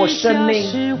净我生命，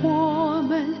使我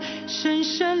们深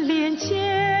深连接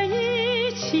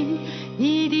一起，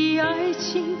你的爱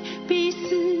情比死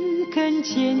更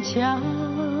坚强。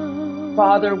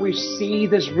Father, we see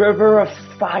this river of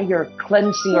fire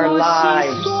cleansing our 我心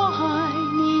lives. 所爱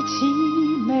你极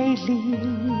美丽，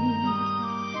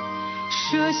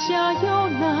舍下有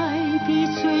奶比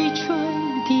嘴唇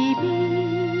的蜜，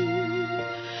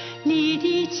你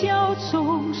的教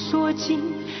中所经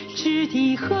质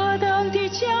地何等的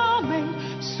佳美，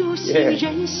苏醒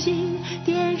人心，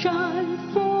点燃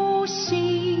复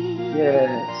兴。 Yes.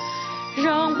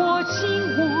 让我紧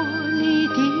握你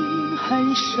的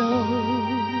hand手，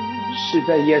是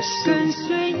的，耶稣，跟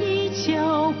随你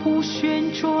脚步旋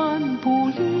转不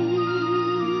离。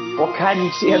我看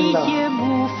见了，你眼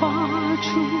目发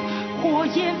出火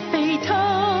焰沸腾，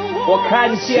我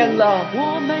看见了，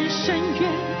我们深渊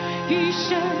与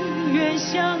深渊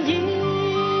相依。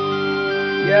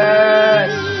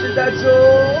 Yes， 是的，主，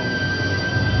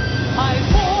爱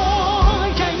火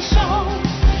燃烧，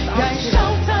燃烧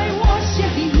在我心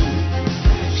里，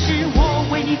使我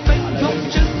为你奋勇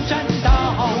征战到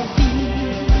底。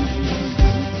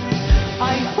爱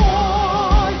火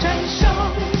燃烧，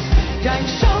燃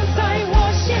烧在我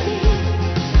心里，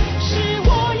使我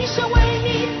一生为你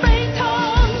沸腾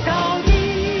到底。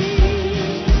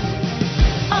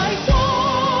爱火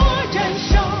燃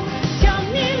烧，将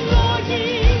你落进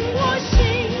我心，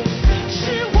使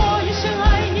我一生爱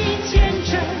你坚贞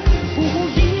不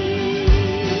移。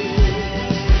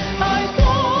爱火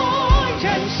燃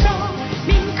烧，铭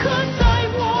刻在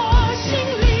我心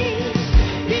里，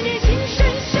与你今生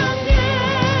相约，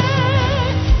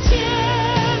见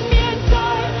面在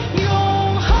永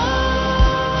恒。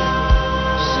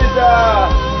是的，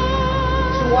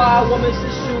主啊，我们是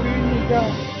属于你的，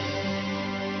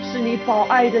是你宝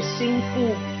爱的心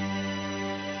腹。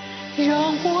让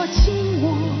我紧握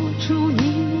住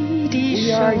你的 We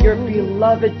手， are your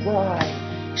beloved bride.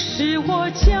 使我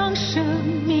将生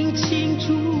命倾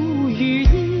注于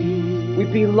你。 We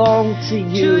belong to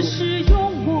这 you. 是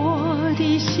用我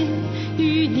的心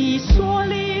与你所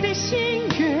立的心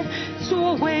约，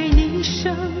作为你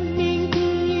生命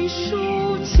的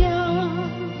赎价。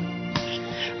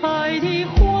爱的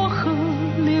火河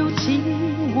流进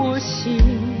我心，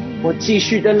我继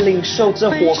续的领受这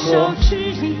火焚烧河之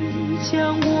灵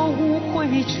将我污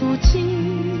秽除净。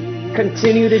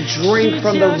 ，continue to drink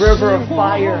from the river of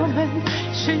fire.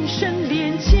 深深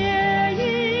连接一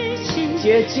起，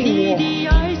洁净我你的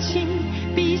爱情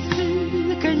比死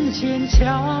更坚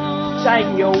强。占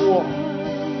有我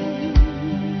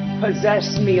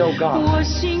，possess me, O God. 我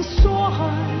心所爱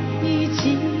你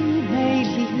极美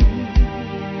丽，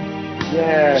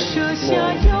 Yes, 舍下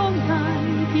Lord. 有奶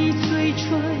比嘴唇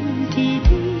的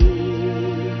蜜。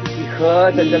你何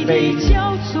等的美你的丽，脚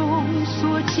中所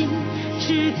经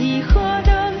质地何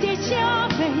等的佳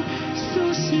美，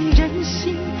苏醒人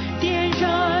心，点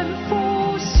燃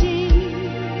复兴。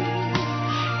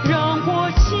让我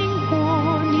紧握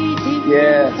你的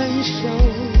Yes. hand手，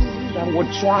让我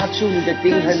抓住你的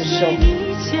钉痕手，跟随你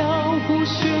脚步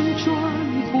旋转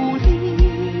不离。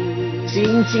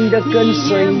紧紧的跟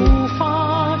随你。你眼目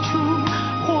发出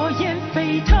火焰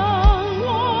沸腾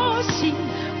我心，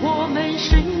我们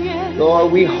深渊 Lord,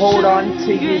 we hold on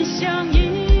to 深渊 you. 相依。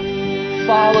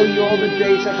 Follow you all the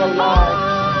days of our lives.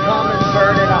 Come and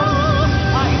burn it up.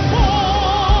 爱火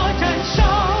燃烧，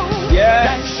 Yes. 燃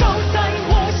烧在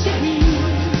我心里，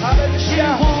使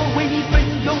我为你奋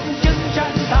勇征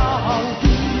战到底。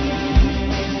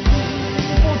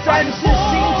不再是兴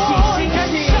起，兴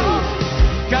起。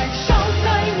燃烧在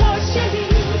我心里，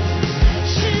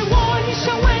使我一生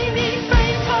为你沸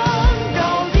腾到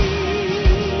底。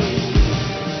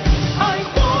爱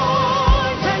火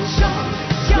燃烧，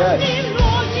将你落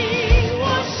进我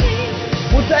心，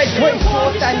不再退缩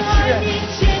胆怯，你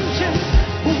坚贞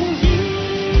不移。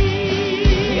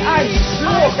你爱使我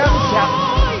刚强。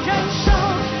燃烧，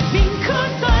铭刻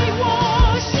在我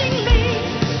心里，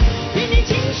与你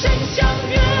今生相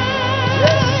约。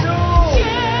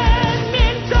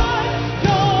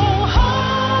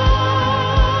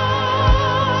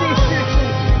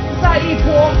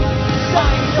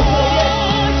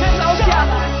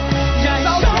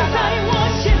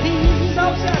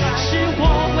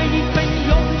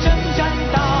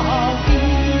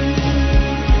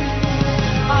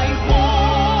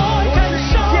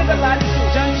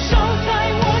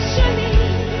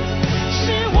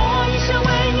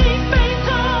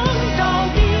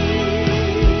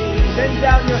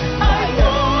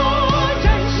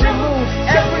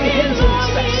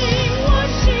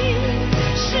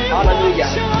哈利路亚。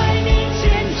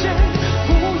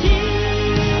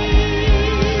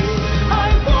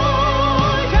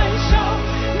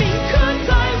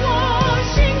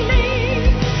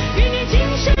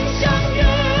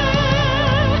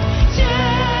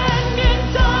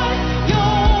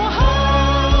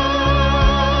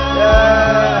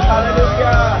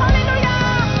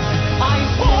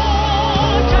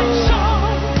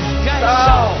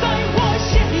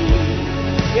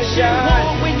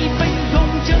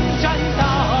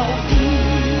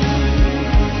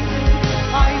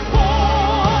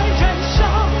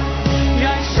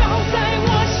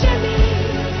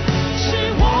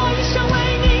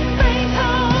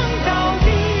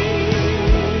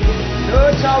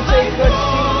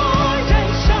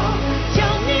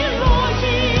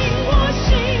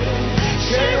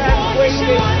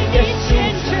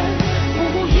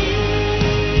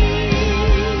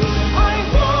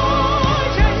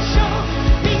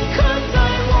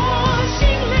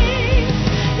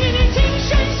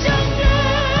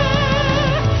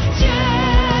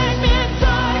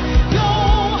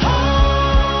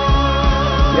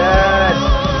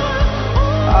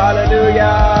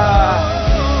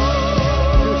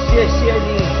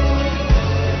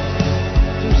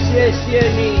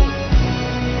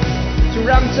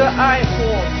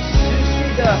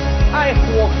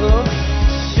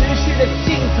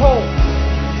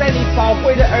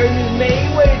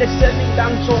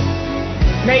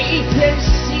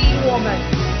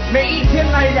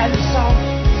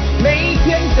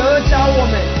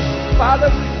Father,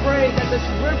 we pray that this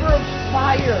river of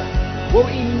fire will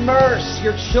immerse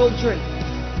your children,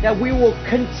 that we will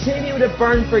continue to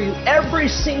burn for you every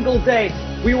single day.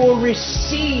 We will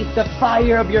receive the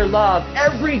fire of your love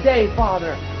every day,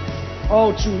 Father.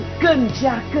 哦，主，更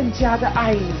加的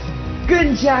爱你，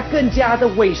更加的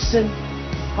委身。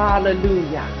哈利路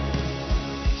亚，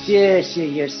谢谢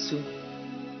耶稣。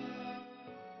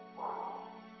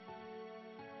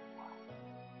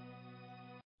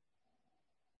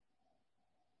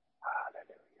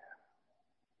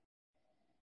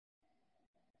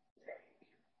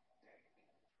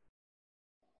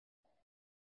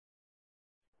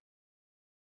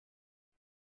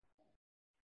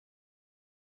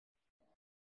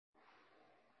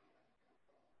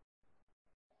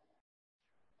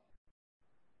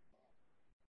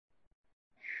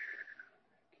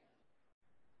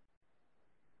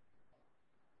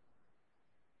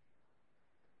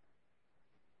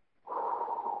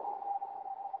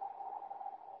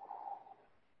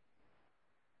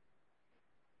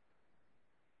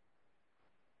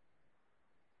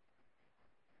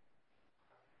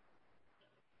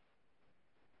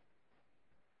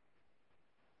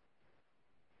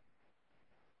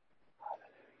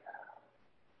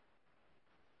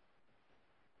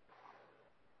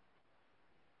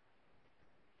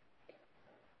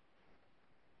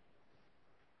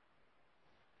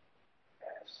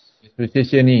主，谢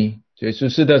谢你，主耶稣，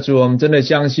是的主，我们真的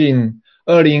相信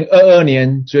2022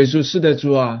年，主耶稣，是的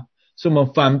主啊，是我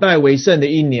们反败为胜的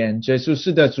一年，主耶稣，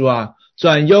是的主啊，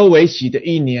转忧为喜的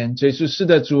一年，主耶稣，是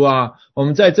的主啊，我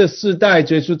们在这世代，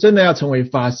主耶稣，真的要成为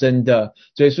发声的，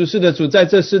主耶稣，是的主，在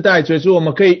这世代，主耶稣，我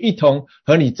们可以一同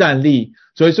和你站立，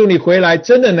主耶稣，你回来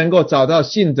真的能够找到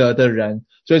信德的人，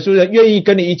主耶稣，愿意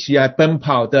跟你一起来奔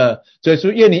跑的，主耶稣，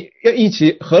愿意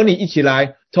和你一起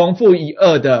来同负一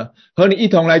轭的，和你一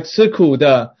同来吃苦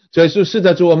的，主耶稣，是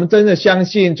的主，我们真的相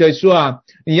信，主耶稣啊，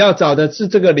你要找的是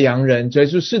这个良人，主耶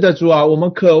稣，是的主啊，我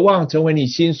们渴望成为你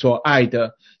心所爱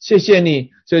的，谢谢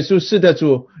你，主耶稣，是的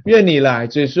主，愿你来，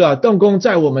主耶稣啊，动工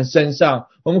在我们身上，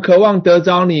我们渴望得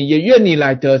着你，也愿你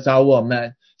来得着我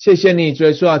们，谢谢你，主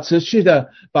耶稣啊，持续的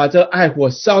把这爱火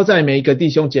烧在每一个弟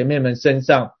兄姐妹们身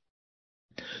上，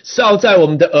烧在我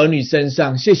们的儿女身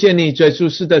上，谢谢你，主耶稣，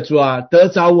是的主啊，得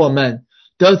着我们，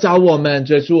主耶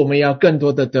稣，我们要更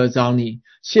多的得着你，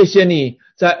谢谢你，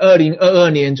在2022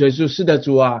年，主耶稣，是的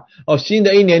主啊，新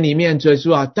的一年里面，主耶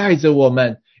稣啊，带着我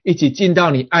们一起进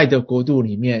到你爱的国度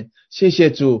里面，谢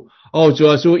谢主，主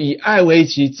耶稣，以爱为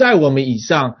旗，在我们以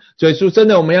上，主耶稣，真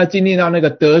的我们要经历到那个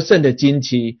得胜的旌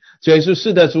旗，主耶稣，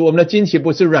是的主，我们的旌旗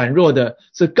不是软弱的，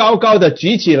是高高的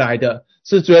举起来的，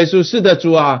是主耶稣，是的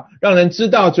主啊，让人知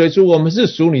道主耶稣，我们是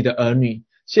属你的儿女，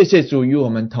谢谢主与我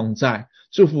们同在，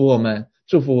祝福我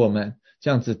们，这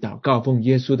样子祷告，奉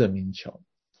耶稣的名求，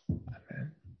阿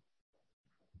们。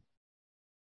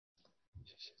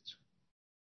谢谢主。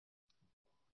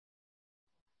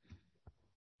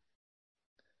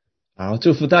好，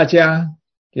祝福大家，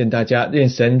愿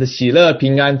神的喜乐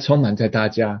平安充满在大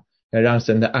家，要让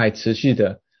神的爱持续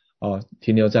的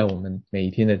停留在我们每一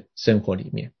天的生活里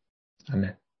面，阿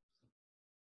们。